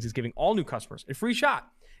 DraftKings is giving all new customers a free shot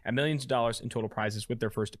at millions of dollars in total prizes with their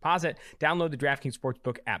first deposit. Download the DraftKings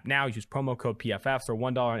Sportsbook app now. Use promo code PFF. Throw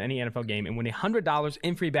 $1 on any NFL game and win $100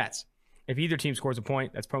 in free bets. If either team scores a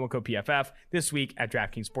point, that's promo code PFF this week at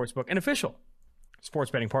DraftKings Sportsbook, an official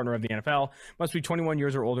sports betting partner of the NFL. Must be 21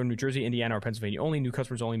 years or older. New Jersey, Indiana, or Pennsylvania only. New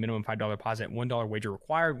customers only. Minimum $5 deposit. $1 wager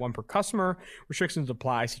required. One per customer. Restrictions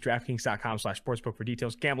apply. See DraftKings.com/sportsbook for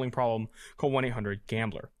details. Gambling problem? Call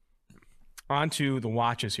 1-800-GAMBLER. On to the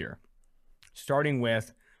watches here. Starting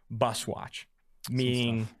with Bus Watch,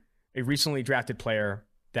 meaning a recently drafted player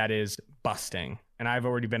that is busting. And I've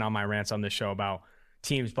already been on my rants on this show about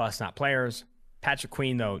teams bust, not players. Patrick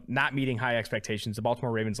Queen, though, not meeting high expectations. The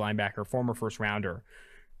Baltimore Ravens linebacker, former first rounder,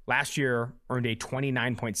 last year earned a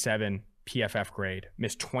 29.7 PFF grade,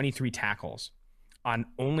 missed 23 tackles on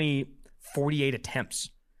only 48 attempts.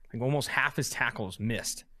 Like almost half his tackles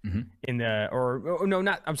missed I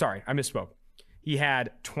misspoke. He had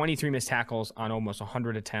 23 missed tackles on almost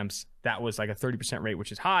 100 attempts. That was like a 30% rate,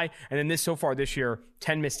 which is high. And then so far this year,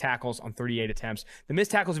 10 missed tackles on 38 attempts. The missed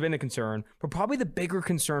tackles have been the concern, but probably the bigger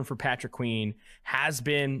concern for Patrick Queen has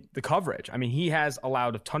been the coverage. I mean, he has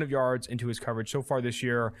allowed a ton of yards into his coverage so far this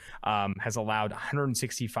year, has allowed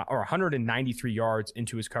 193 yards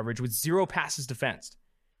into his coverage with 0 passes defensed.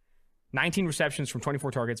 19 receptions from 24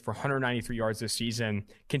 targets for 193 yards this season.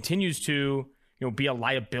 Continues to be a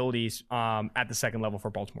liability at the second level for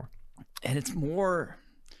Baltimore. And it's more,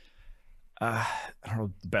 I don't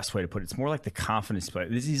know the best way to put it. It's more like the confidence play.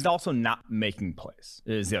 He's also not making plays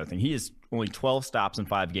is the other thing. He has only 12 stops in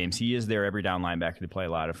 5 games. He is their every down linebacker to play a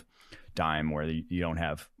lot of dime where you don't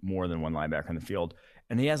have more than one linebacker in the field.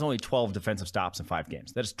 And he has only 12 defensive stops in 5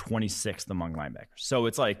 games. That is 26th among linebackers. So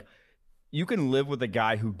it's like, you can live with a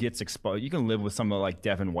guy who gets exposed. You can live with someone like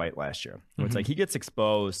Devin White last year. It's like he gets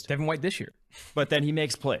exposed. Devin White this year. But then he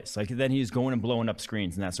makes plays. Like then he's going and blowing up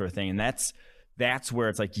screens and that sort of thing. And that's where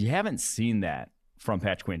it's like you haven't seen that from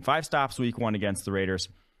Patrick Queen. 5 stops week 1 against the Raiders.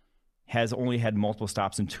 Has only had multiple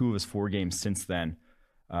stops in 2 of his 4 games since then.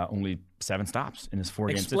 Only 7 stops in his 4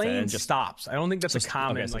 games since then. Explain just stops. I don't think that's a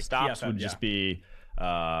common. Okay, so stops PFF, would just be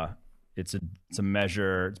it's a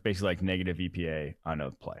measure. It's basically like negative EPA on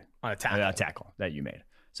a play. On a tackle that you made.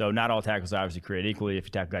 So not all tackles obviously create equally. If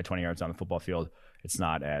you tackle a guy 20 yards on the football field, it's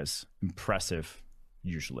not as impressive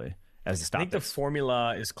usually as the stop. I think the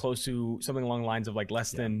formula is close to something along the lines of like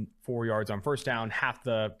less than 4 yards on first down, half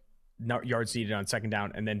the yards needed on second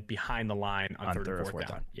down, and then behind the line on third or fourth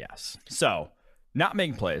down. Yes. So not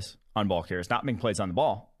making plays on ball carries, not making plays on the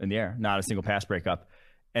ball in the air, not a single pass breakup,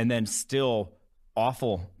 and then still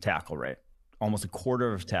awful tackle rate. Almost a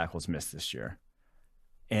quarter of tackles missed this year.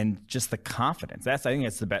 And just the confidence. I think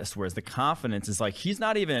that's the best word. The confidence is like he's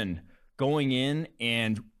not even going in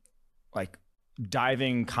and like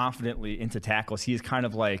diving confidently into tackles. He's kind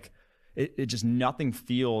of like, it just nothing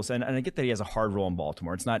feels, and I get that he has a hard role in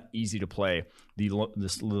Baltimore. It's not easy to play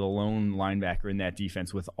this little lone linebacker in that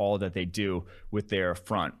defense with all that they do with their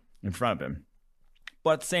front in front of him.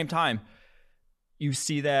 But at the same time, you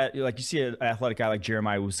see that, like you see an athletic guy like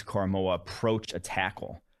Jeremiah Owusu-Koramoah approach a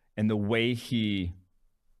tackle, and the way he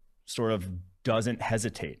sort of doesn't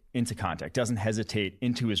hesitate into contact, doesn't hesitate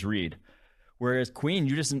into his read. Whereas Queen,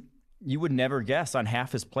 you would never guess on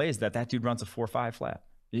half his plays that dude runs a 4.5 flat.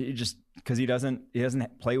 It just because he doesn't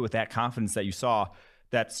play with that confidence that you saw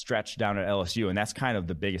that stretch down at LSU. And that's kind of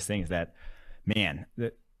the biggest thing is that, man,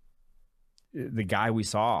 the guy we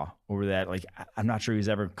saw over that, like, I'm not sure he's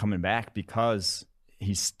ever coming back because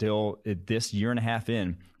he's still, this year and a half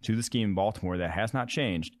in to the scheme in Baltimore that has not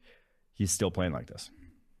changed, he's still playing like this.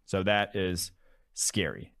 So that is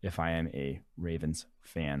scary if I am a Ravens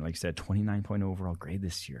fan. Like I said, 29.0 overall grade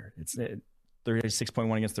this year. It's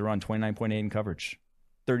 36.1 against the run, 29.8 in coverage,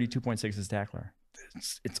 32.6 as tackler.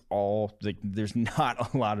 It's all like there's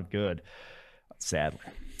not a lot of good, sadly.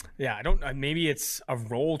 Yeah, maybe it's a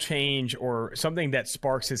role change or something that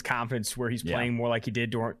sparks his confidence where he's playing more like he did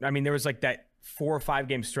during. I mean, there was like that 4 or 5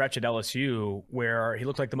 game stretch at LSU where he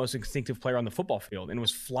looked like the most instinctive player on the football field and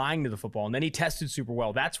was flying to the football. And then he tested super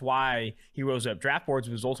well. That's why he rose up draft boards,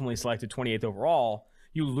 was ultimately selected 28th overall.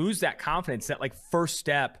 You lose that confidence, that like first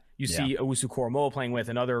step you see Owusu-Koramoah playing with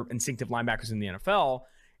and other instinctive linebackers in the NFL.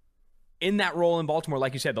 In that role in Baltimore,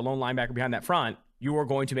 like you said, the lone linebacker behind that front, you are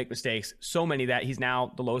going to make mistakes. So many that he's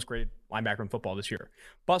now the lowest graded linebacker in football this year.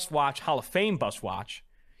 Bust watch, Hall of Fame bust watch.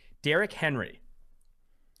 Derrick Henry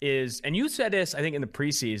is, and you said this, I think, in the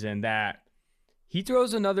preseason, that he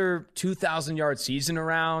throws another 2,000-yard season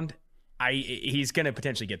around, he's going to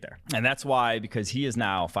potentially get there. And that's why, because he is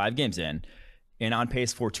now 5 games in and on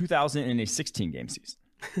pace for 2,000 in a 16-game season.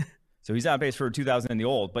 So he's on pace for 2,000 in the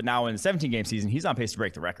old, but now in the 17-game season, he's on pace to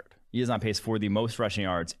break the record. He is on pace for the most rushing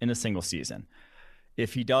yards in a single season.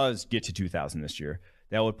 If he does get to 2,000 this year,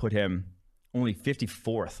 that would put him only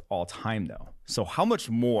 54th all-time, though. So how much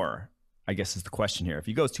more, I guess, is the question here. If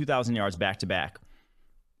he goes 2,000 yards back-to-back,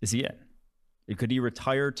 is he in? Could he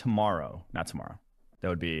retire tomorrow? Not tomorrow. That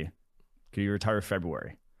would be, could he retire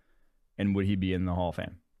February? And would he be in the Hall of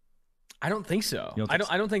Fame? I don't think so. I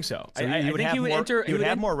don't think so. So I think he would enter. He would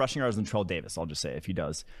have more rushing yards than Terrell Davis, I'll just say, if he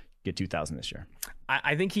does get 2,000 this year.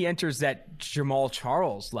 I think he enters that Jamal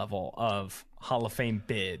Charles level of Hall of Fame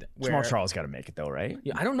bid. Jamal Charles got to make it, though, right?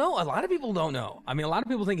 Yeah, I don't know. A lot of people don't know. I mean, a lot of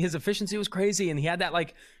people think his efficiency was crazy, and he had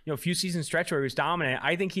that few season stretch where he was dominant.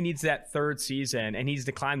 I think he needs that third season, and he needs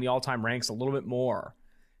to climb the all-time ranks a little bit more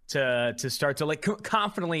to start to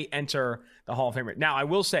confidently enter the Hall of Fame. Now, I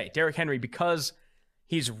will say, Derrick Henry, because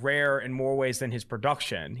he's rare in more ways than his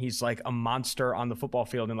production. He's like a monster on the football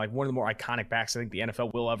field and like one of the more iconic backs I think the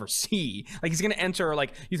NFL will ever see. Like he's going to enter,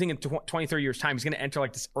 like you think in 20, 30 years time, he's going to enter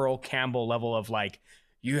like this Earl Campbell level of like,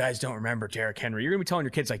 you guys don't remember Derrick Henry. You're going to be telling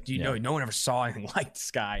your kids like, do you know, no one ever saw anything like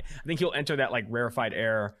this guy. I think he'll enter that like rarefied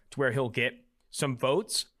air to where he'll get some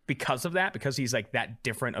votes because of that, because he's like that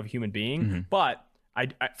different of a human being. Mm-hmm. But I,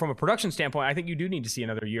 from a production standpoint, I think you do need to see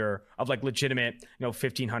another year of like legitimate,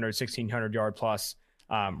 1,500, 1,600 yard plus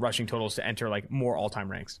rushing totals to enter like more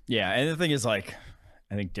all-time ranks. Yeah, and the thing is, like,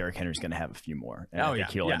 I think Derrick Henry's going to have a few more. And I think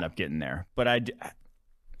he'll end up getting there. But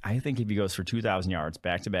I think if he goes for 2,000 yards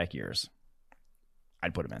back-to-back years,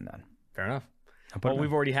 I'd put him in then. Fair enough. Well,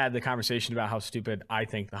 we've already had the conversation about how stupid I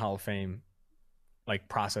think the Hall of Fame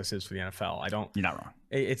process is for the NFL. You're not wrong.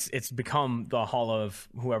 It's become the Hall of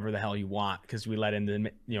whoever the hell you want because we let in the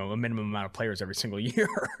a minimum amount of players every single year.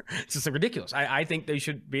 It's just ridiculous. I think they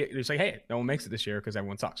should be just like, hey, no one makes it this year because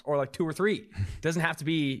everyone sucks, or like 2 or 3. It doesn't have to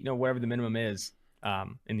be whatever the minimum is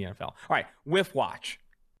in the NFL. All right, Whiff Watch.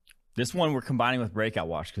 This one we're combining with Breakout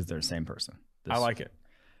Watch because they're the same person. I like it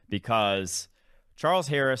because Charles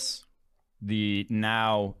Harris, the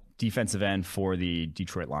now defensive end for the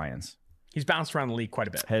Detroit Lions. He's bounced around the league quite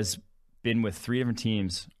a bit. Has been with 3 different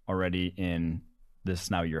teams already in this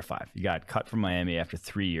now year 5. He got cut from Miami after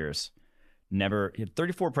 3 years. He had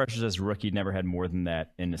 34 pressures as a rookie, never had more than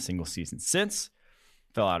that in a single season since.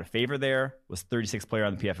 Fell out of favor there, was 36th player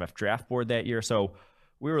on the PFF draft board that year. So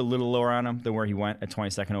we were a little lower on him than where he went at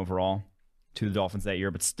 22nd overall to the Dolphins that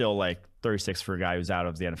year, but still like 36 for a guy who's out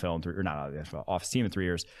of the NFL, or not out of the NFL, off his team in 3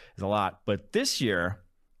 years is a lot. But this year,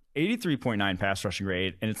 83.9 pass rushing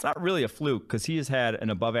grade, and it's not really a fluke because he has had an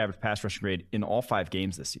above average pass rushing grade in all 5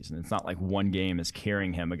 games this season. It's not like one game is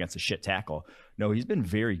carrying him against a shit tackle. No, he's been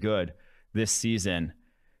very good this season,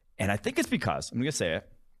 and I think it's because, I'm going to say it,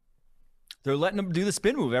 they're letting him do the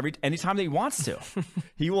spin move anytime that he wants to.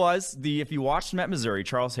 If you watched him at Missouri,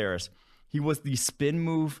 Charles Harris, he was the spin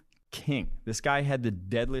move king. This guy had the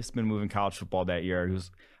deadliest spin move in college football that year. He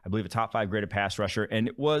was, I believe, a top 5 graded pass rusher, and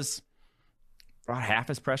it was about half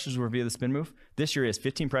his pressures were via the spin move. This year he has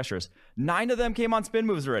 15 pressures. 9 of them came on spin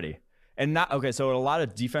moves already. So a lot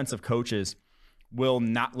of defensive coaches will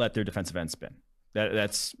not let their defensive end spin.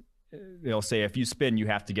 They'll say if you spin, you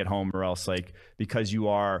have to get home, or else because you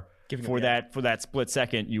are for that split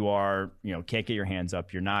second, you can't get your hands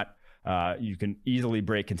up. You're not you can easily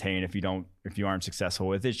break contain if you aren't successful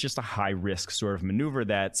with it. It's just a high risk sort of maneuver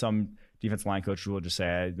that some defensive line coaches will just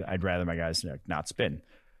say, I'd rather my guys not spin.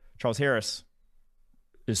 Charles Harris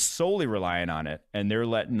is solely relying on it, and they're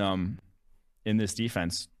letting him in this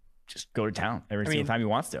defense just go to town every single time he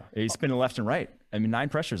wants to. He's spinning left and right. 9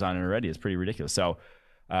 pressures on it already is pretty ridiculous. So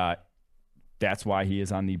that's why he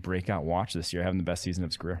is on the breakout watch this year, having the best season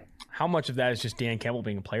of his career. How much of that is just Dan Campbell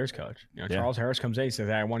being a player's coach? Charles Harris comes in, he says,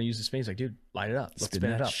 I want to use the spin. He's like, dude, light it up. Let's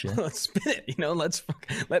spin it up. Let's spin it. Let's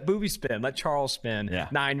let Booby spin. Let Charles spin. Yeah.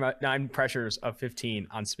 9 pressures of 15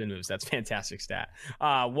 on spin moves. That's fantastic stat.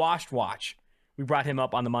 Washed watch. We brought him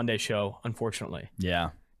up on the Monday show, unfortunately.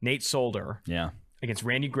 Yeah. Nate Solder. Yeah. Against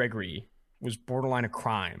Randy Gregory was borderline a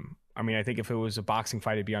crime. I think if it was a boxing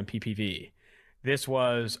fight, it'd be on PPV. This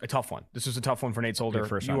was a tough one. This was a tough one for Nate Solder.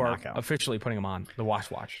 You are knockout. Officially putting him on the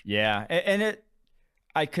watch. Yeah. And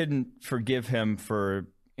I couldn't forgive him for,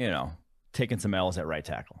 taking some L's at right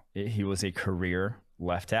tackle. He was a career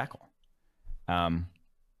left tackle.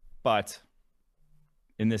 But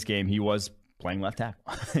in this game, he was playing left tackle.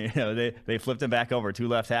 They flipped him back over to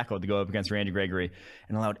left tackle to go up against Randy Gregory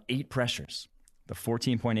and allowed 8 pressures. The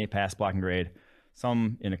 14.8 pass blocking grade,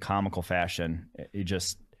 some in a comical fashion. He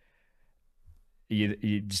doesn't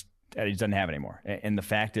have it anymore. And the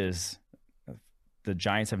fact is, the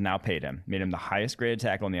Giants have now made him the highest graded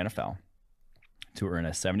tackle in the NFL to earn a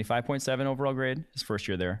 75.7 overall grade his first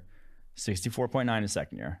year there, 64.9 his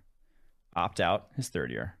second year, opt out his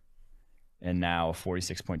third year, and now a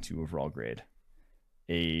 46.2 overall grade.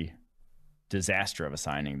 A disaster of a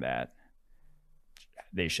signing that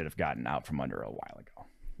they should have gotten out from under a while ago.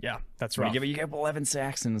 Yeah, that's right. You gave 11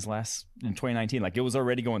 sacks in 2019. It was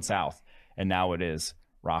already going south, and now it is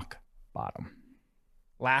rock bottom.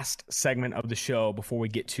 Last segment of the show before we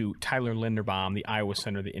get to Tyler Linderbaum, the Iowa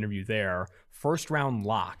center, the interview there. First round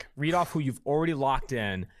lock. Read off who you've already locked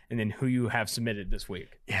in, and then who you have submitted this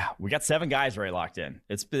week. Yeah, we got 7 guys already locked in.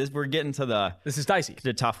 We're getting to this is dicey.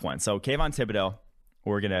 The tough one. So Kayvon Thibodeau,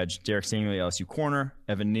 Oregon edge, Derek Stingley, LSU corner,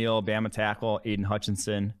 Evan Neal, Bama tackle, Aiden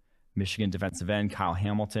Hutchinson, Michigan defensive end, Kyle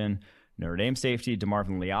Hamilton, Notre Dame safety,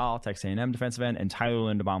 DeMarvin Leal, Texas A&M defensive end, and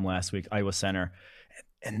Tyler Linderbaum last week, Iowa center.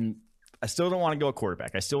 And I still don't want to go a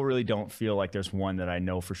quarterback. I still really don't feel like there's one that I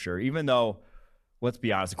know for sure, even though, let's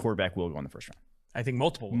be honest, a quarterback will go in the first round. I think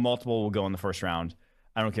multiple will go in the first round.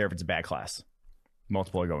 I don't care if it's a bad class.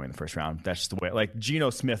 Multiple are going in the first round. That's just the way.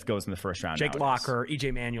 Geno Smith goes in the first round. Jake Locker,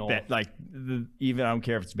 EJ Manuel. Even I don't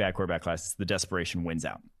care if it's a bad quarterback class. The desperation wins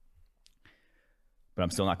out. But I'm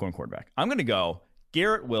still not going quarterback. I'm going to go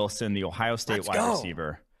Garrett Wilson, the Ohio State wide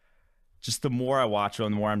receiver. Just the more I watch him,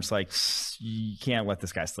 the more I'm just like, you can't let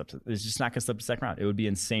this guy slip. It's just not going to slip to the second round. It would be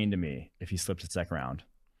insane to me if he slipped to the second round.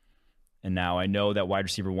 And now I know that wide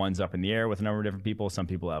receiver 1's up in the air with a number of different people. Some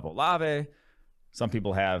people have Olave. Some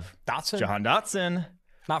people have Jahan Dotson.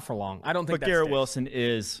 Not for long. I don't think. But Garrett Wilson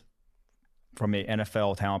is, from an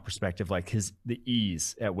NFL talent perspective, the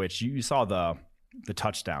ease at which you saw the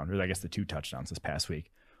touchdown, or I guess the 2 touchdowns this past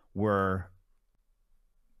week, were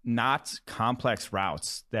not complex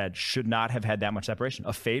routes that should not have had that much separation.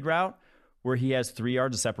 A fade route where he has 3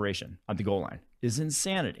 yards of separation on the goal line is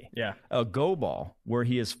insanity. Yeah. A go ball where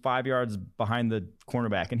he is 5 yards behind the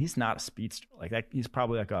cornerback, and he's not a speedster like that. He's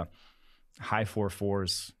probably like a high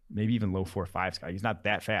 4.4s, maybe even low 4.5s guy. He's not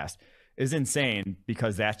that fast. Is insane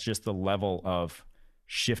because that's just the level of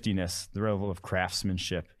shiftiness, the level of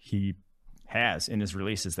craftsmanship he has in his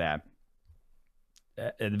releases that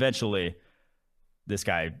eventually this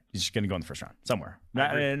guy is just going to go in the first round somewhere.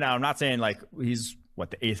 Now, I'm not saying he's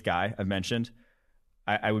the 8th guy I've mentioned.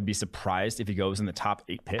 I would be surprised if he goes in the top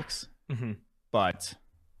 8 picks, but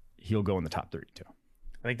he'll go in the top 32.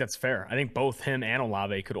 I think that's fair. I think both him and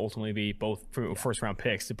Olave could ultimately be both first round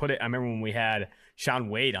picks. To put it, I remember when we had Sean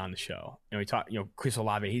Wade on the show. He talked, Chris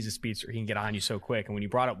Olave, he's a speedster. He can get on you so quick. And when you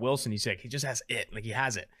brought up Wilson, he's like, he just has it. Like he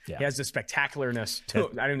has it. Yeah. He has the spectacularness to I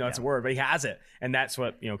don't even know it's a word, but he has it. And that's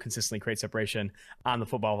what, consistently creates separation on the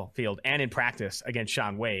football field and in practice against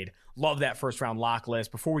Sean Wade. Love that first round lock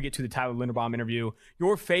list. Before we get to the Tyler Linderbaum interview,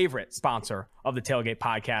 your favorite sponsor of the Tailgate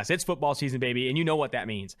Podcast. It's football season, baby. And you know what that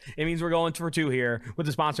means. It means we're going 2 for 2 here with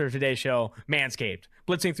the sponsor of today's show, Manscaped.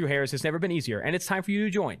 Blitzing through hairs has never been easier, and it's time for you to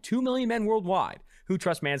join 2 million men worldwide who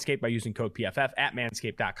trust Manscaped by using code PFF at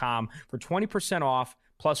manscaped.com for 20% off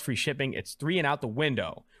plus free shipping. It's 3 and out the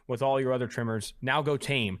window with all your other trimmers. Now go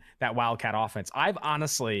tame that Wildcat offense. I've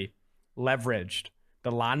honestly leveraged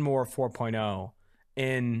the Lawnmower 4.0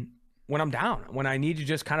 when I'm down, when I need to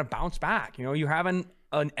just kind of bounce back. You're having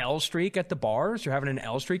an L streak at the bars, you're having an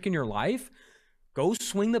L streak in your life. Go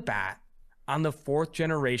swing the bat on the 4th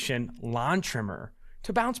generation lawn trimmer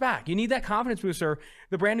to bounce back. You need that confidence booster.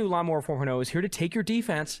 The brand new Lawnmower 4.0 is here to take your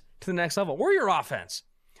defense to the next level or your offense.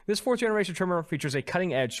 This 4th generation trimmer features a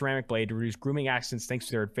cutting edge ceramic blade to reduce grooming accidents thanks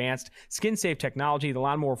to their advanced skin safe technology. The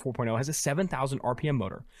Lawnmower 4.0 has a 7,000 RPM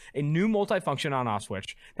motor, a new multifunction on off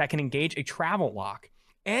switch that can engage a travel lock,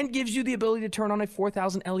 and gives you the ability to turn on a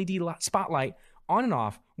 4,000 LED spotlight on and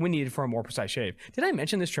off when needed for a more precise shave. Did I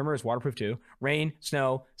mention this trimmer is waterproof too? Rain,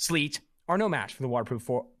 snow, sleet are no match for the waterproof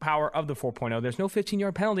power of the 4.0. There's no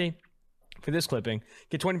 15-yard penalty for this clipping.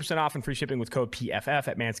 Get 20% off and free shipping with code PFF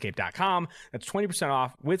at manscaped.com. That's 20%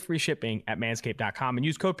 off with free shipping at manscaped.com and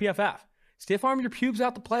use code PFF. Stiff arm your pubes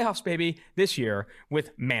out the playoffs, baby, this year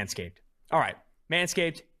with Manscaped. All right,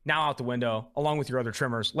 Manscaped, now out the window, along with your other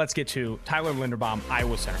trimmers. Let's get to Tyler Linderbaum,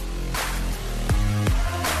 Iowa Center.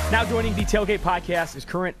 Now joining the Tailgate Podcast is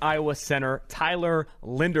current Iowa Center Tyler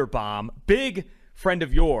Linderbaum. Big friend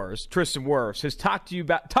of yours, Tristan Wirfs, has talked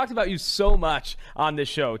about you so much on this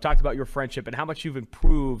show, talked about your friendship and how much you've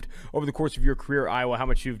improved over the course of your career at Iowa, how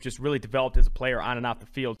much you've just really developed as a player on and off the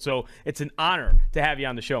field. So it's an honor to have you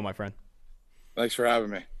on the show, my friend. Thanks for having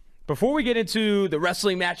me. Before we get into the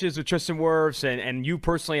wrestling matches with Tristan Wirfs and you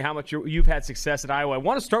personally, how much you've had success at Iowa, I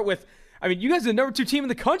want to start with, you guys are the number 2 team in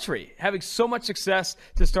the country, having so much success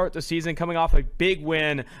to start the season, coming off a big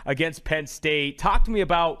win against Penn State. Talk to me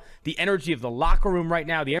about the energy of the locker room right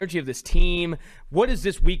now, the energy of this team. What has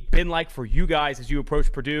this week been like for you guys as you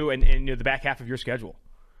approach Purdue and the back half of your schedule?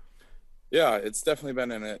 Yeah, it's definitely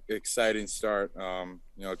been an exciting start,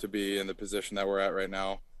 to be in the position that we're at right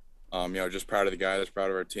now. Just proud of the guys,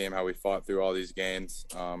 proud of our team, how we fought through all these games.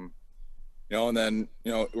 And then,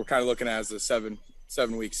 we're kind of looking at it as a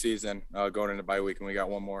seven-week season going into bye week, and we got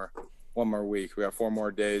one more week. We got 4 more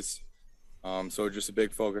days. So just a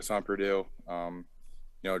big focus on Purdue.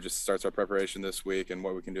 Just starts our preparation this week and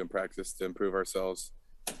what we can do in practice to improve ourselves.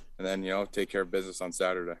 And then, take care of business on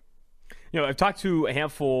Saturday. I've talked to a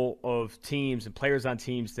handful of teams and players on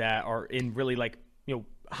teams that are in really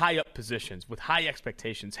high up positions with high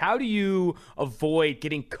expectations. How do you avoid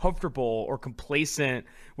getting comfortable or complacent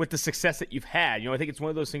with the success that you've had? I think it's one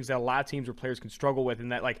of those things that a lot of teams or players can struggle with, in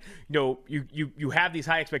that you have these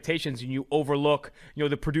high expectations and you overlook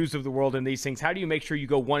the Purdues of the world and these things. How do you make sure you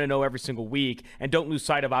go 1-0 every single week and don't lose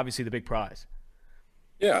sight of obviously the big prize?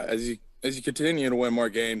 Yeah, as you continue to win more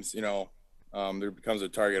games, there becomes a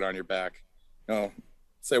target on your back.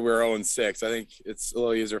 Say we're 0-6. I think it's a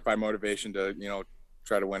little easier to find motivation to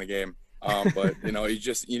try to win a game. But you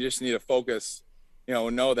just need to focus,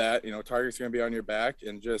 know that, target's going to be on your back,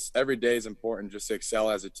 and just every day is important just to excel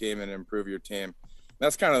as a team and improve your team. And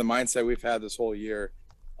that's kind of the mindset we've had this whole year.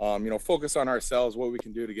 Focus on ourselves, what we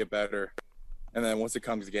can do to get better. And then once it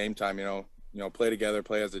comes to game time, play together,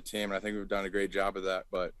 play as a team. And I think we've done a great job of that.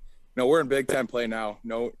 But, we're in Big Ten play now.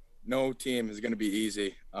 No team is going to be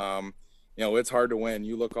easy. It's hard to win.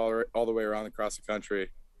 You look all the way around across the country.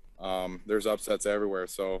 There's upsets everywhere.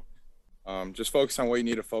 So just focus on what you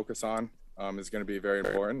need to focus on is going to be very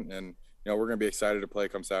important. And, we're going to be excited to play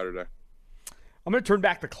come Saturday. I'm going to turn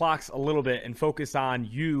back the clocks a little bit and focus on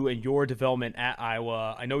you and your development at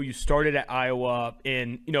Iowa. I know you started at Iowa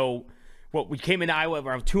in, we came into Iowa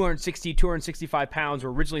around 260, 265 pounds.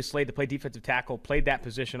 Were originally slated to play defensive tackle, played that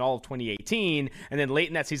position all of 2018. And then late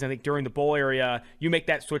in that season, I think during the bowl area, you make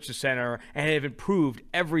that switch to center and have improved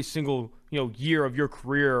every single year of your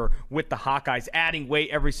career with the Hawkeyes, adding weight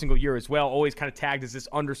every single year as well, always kind of tagged as this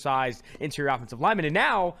undersized interior offensive lineman. And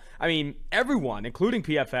now, everyone, including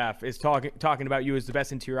PFF, is talking about you as the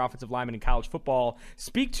best interior offensive lineman in college football.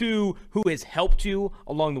 Speak to who has helped you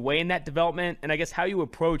along the way in that development, and I guess how you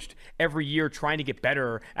approached every year trying to get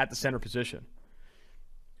better at the center position.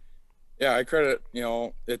 Yeah, I credit,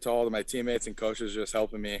 it to all of my teammates and coaches just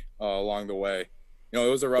helping me along the way. It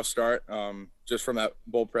was a rough start, just from that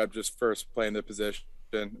bowl prep, just first playing the position,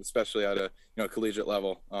 especially at a, collegiate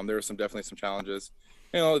level. There were definitely some challenges.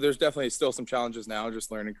 There's definitely still some challenges now,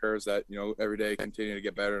 just learning curves that, every day continue to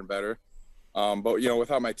get better and better. But,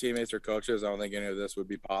 without my teammates or coaches, I don't think any of this would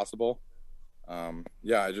be possible.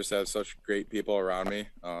 Yeah, I just have such great people around me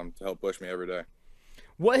to help push me every day.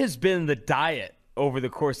 What has been the diet over the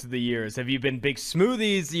course of the years? Have you been big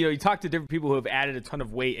smoothies? You talk to different people who have added a ton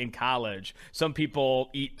of weight in college. Some people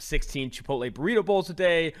eat 16 Chipotle burrito bowls a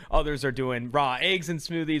day. Others are doing raw eggs and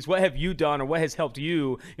smoothies. What have you done, or what has helped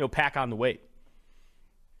you, pack on the weight?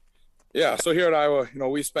 Yeah, so here at Iowa,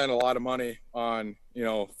 we spend a lot of money on,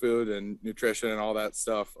 food and nutrition and all that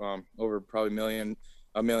stuff, over probably $1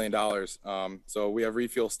 million. So we have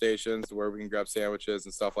refuel stations where we can grab sandwiches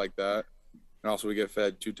and stuff like that. And also we get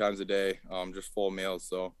fed 2 times a day, just full meals.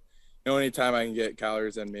 So, anytime I can get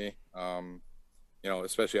calories in me,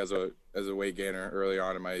 especially as a weight gainer early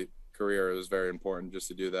on in my career, it was very important just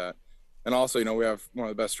to do that. And also, we have one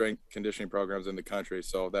of the best strength conditioning programs in the country.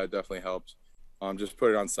 So that definitely helped. Just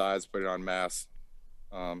put it on size, put it on mass.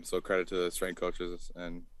 So credit to the strength coaches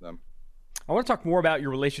and them. I want to talk more about your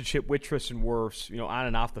relationship with Tristan Wirfs, on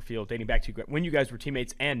and off the field, dating back to when you guys were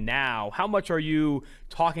teammates and now. How much are you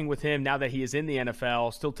talking with him now that he is in the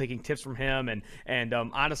NFL, still taking tips from him and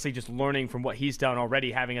honestly just learning from what he's done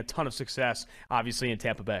already, having a ton of success, obviously, in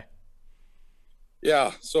Tampa Bay?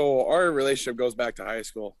 Yeah, so our relationship goes back to high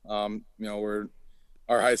school. Our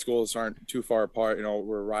high schools aren't too far apart.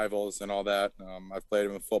 We're rivals and all that. I've played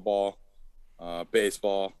him in football,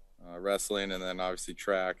 baseball, wrestling, and then obviously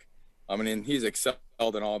track. He's excelled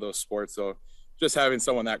in all those sports. So just having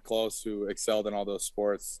someone that close who excelled in all those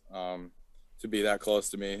sports, to be that close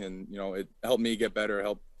to me, and it helped me get better,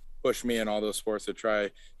 helped push me in all those sports to try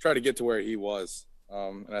to get to where he was.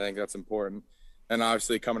 And I think that's important. And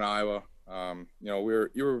obviously coming to Iowa,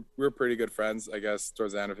 we were pretty good friends, I guess,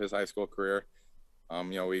 towards the end of his high school career.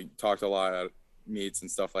 We talked a lot at meets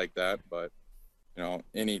and stuff like that, but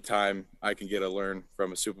anytime I can get a learn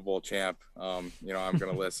from a Super Bowl champ, I'm going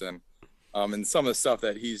to listen. And some of the stuff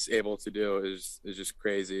that he's able to do is just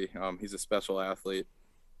crazy. He's a special athlete,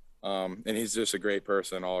 and he's just a great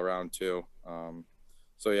person all around too.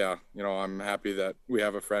 So yeah, I'm happy that we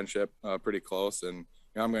have a friendship pretty close, and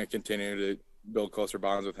I'm going to continue to build closer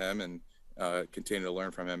bonds with him and continue to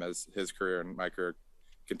learn from him as his career and my career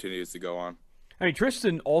continues to go on.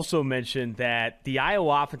 Tristan also mentioned that the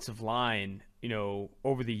Iowa offensive line,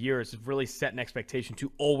 over the years have really set an expectation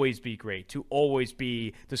to always be great, to always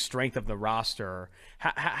be the strength of the roster.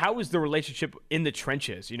 How is the relationship in the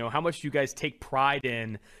trenches? How much do you guys take pride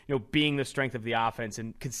in, being the strength of the offense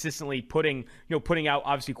and consistently putting out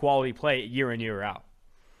obviously quality play year in, year out?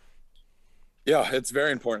 Yeah, it's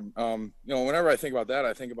very important. Whenever I think about that,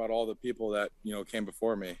 I think about all the people that, came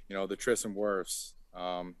before me, the Tristan Wirfs,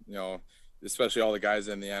 especially all the guys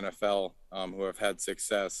in the NFL who have had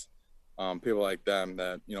success, people like them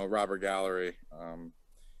that, Robert Gallery,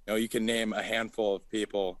 you can name a handful of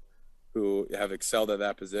people who have excelled at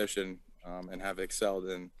that position and have excelled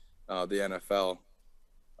in the NFL.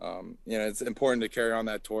 It's important to carry on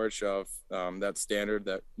that torch of that standard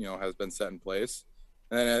that, has been set in place.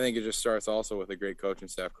 And then I think it just starts also with a great coaching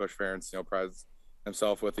staff. Coach Ferentz, prides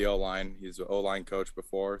himself with the O-line. He's an O-line coach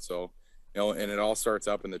before. So, and it all starts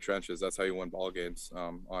up in the trenches. That's how you win ball games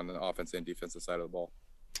on the offensive and defensive side of the ball.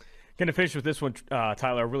 Going to finish with this one,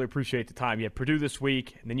 Tyler. I really appreciate the time. You have Purdue this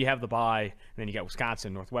week, and then you have the bye, and then you got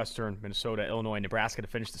Wisconsin, Northwestern, Minnesota, Illinois, Nebraska to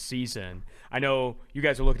finish the season. I know you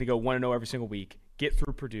guys are looking to go 1-0 every single week, get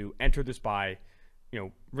through Purdue, enter this bye,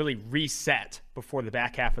 really reset before the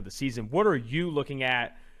back half of the season. What are you looking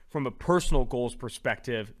at from a personal goals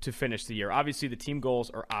perspective to finish the year? Obviously, the team goals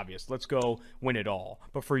are obvious. Let's go win it all.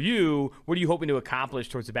 But for you, what are you hoping to accomplish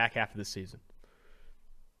towards the back half of the season?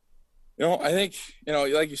 I think,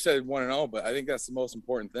 like you said, 1-0, but I think that's the most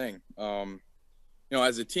important thing.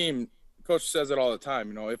 As a team, coach says it all the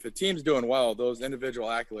time, if a team's doing well, those individual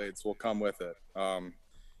accolades will come with it.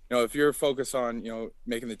 If you're focused on,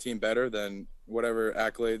 making the team better, then whatever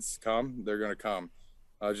accolades come, they're going to come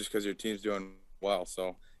just because your team's doing well.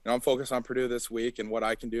 So, I'm focused on Purdue this week and what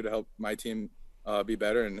I can do to help my team be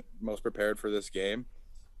better and most prepared for this game.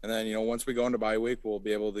 And then, once we go into bye week, we'll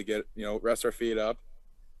be able to get, rest our feet up,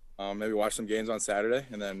 maybe watch some games on Saturday.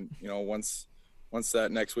 And then, once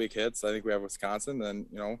that next week hits, I think we have Wisconsin, then,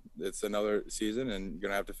 it's another season and you're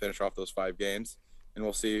going to have to finish off those 5 games. And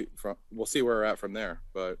we'll see where we're at from there.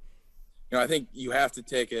 But, I think you have to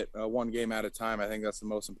take it one game at a time. I think that's the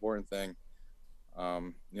most important thing.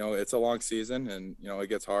 It's a long season and, it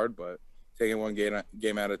gets hard, but taking one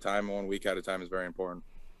game at a time, 1 week at a time is very important.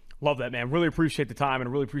 Love that, man. Really appreciate the time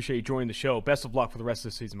and really appreciate you joining the show. Best of luck for the rest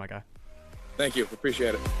of the season, my guy. Thank you.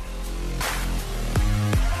 Appreciate it.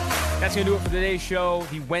 That's going to do it for today's show,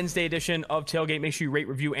 the Wednesday edition of Tailgate. Make sure you rate,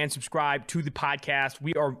 review, and subscribe to the podcast.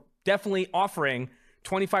 We are definitely offering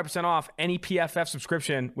 25% off any PFF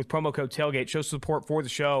subscription with promo code TAILGATE. Show support for the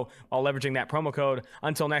show while leveraging that promo code.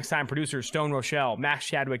 Until next time, producers Stone Rochelle, Max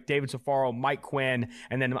Chadwick, David Safaro, Mike Quinn,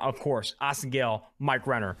 and then, of course, Austin Gayle, Mike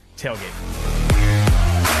Renner, Tailgate.